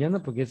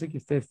mañana porque sé que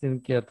ustedes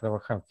tienen que ir a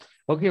trabajar.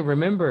 Ok,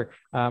 remember,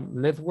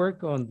 let's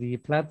work on the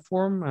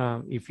platform.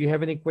 If you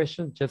have any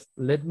questions, just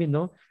let me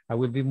know. I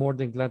will be more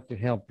than glad to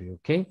help you,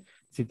 ok?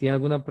 Si tiene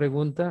alguna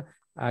pregunta,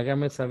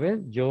 hágame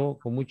saber. Yo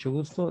con mucho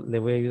gusto le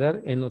voy a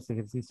ayudar en los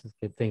ejercicios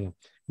que tengan.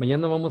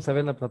 Mañana vamos a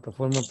ver la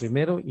plataforma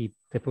primero y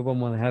después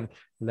vamos a dejar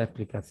la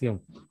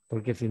explicación,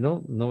 porque si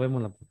no, no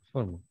vemos la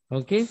plataforma.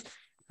 Ok.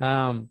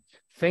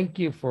 Thank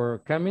you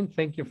for coming.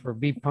 Thank you for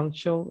being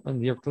punctual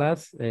in your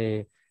class.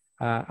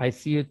 I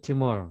see you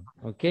tomorrow.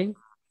 Okay.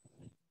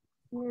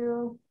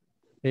 You.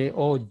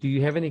 Oh, do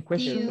you have any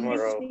questions?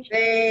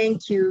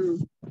 Thank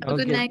you. Okay.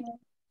 Good night.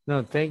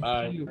 No, thank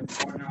you.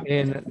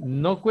 And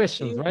no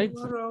questions, right?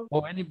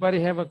 Or anybody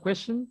have a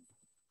question?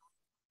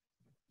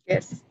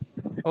 Yes.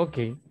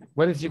 Okay.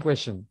 What is your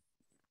question?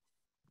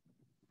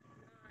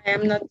 I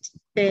am not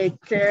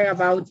clear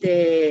about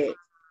the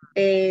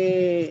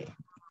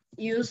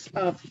use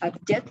of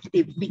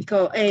adjective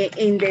because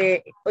in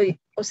the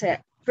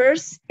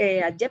first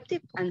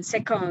adjective and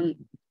second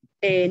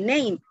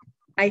name,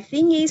 I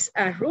think is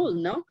a rule,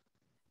 no?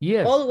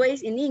 Yes.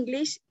 Always in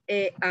English,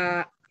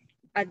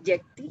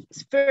 adjective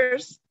is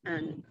first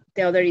and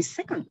the other is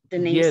second. The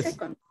name is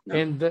second. No?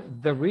 And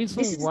the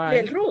reason this why.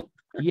 Is the rule.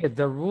 Yeah,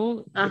 the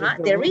rule.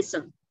 The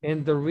reason.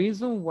 And the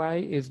reason why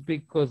is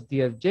because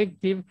the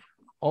adjective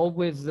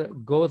always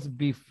goes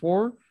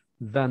before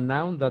the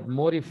noun that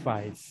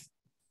modifies.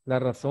 La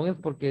razón es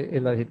porque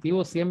el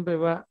adjetivo siempre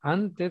va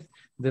antes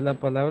de la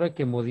palabra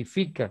que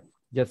modifica,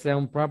 ya sea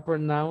un proper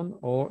noun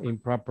o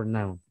improper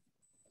noun.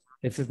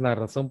 Esa es la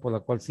razón por la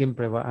cual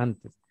siempre va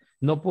antes.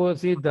 No puedo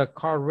decir the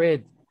car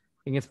red.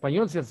 En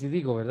español si así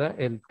digo, ¿verdad?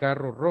 El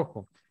carro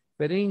rojo.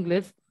 Pero en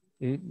inglés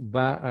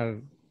va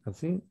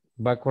así,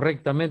 va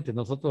correctamente.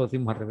 Nosotros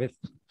decimos al revés.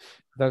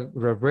 The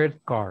red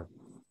car.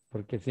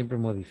 Porque siempre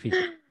modifica.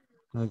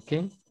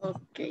 Okay.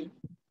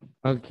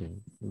 Okay.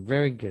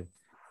 Very good.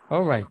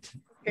 All right.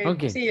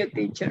 Okay. See you,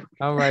 teacher.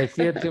 All right.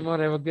 See you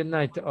tomorrow. Have a good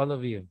night to all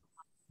of you.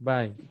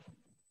 Bye.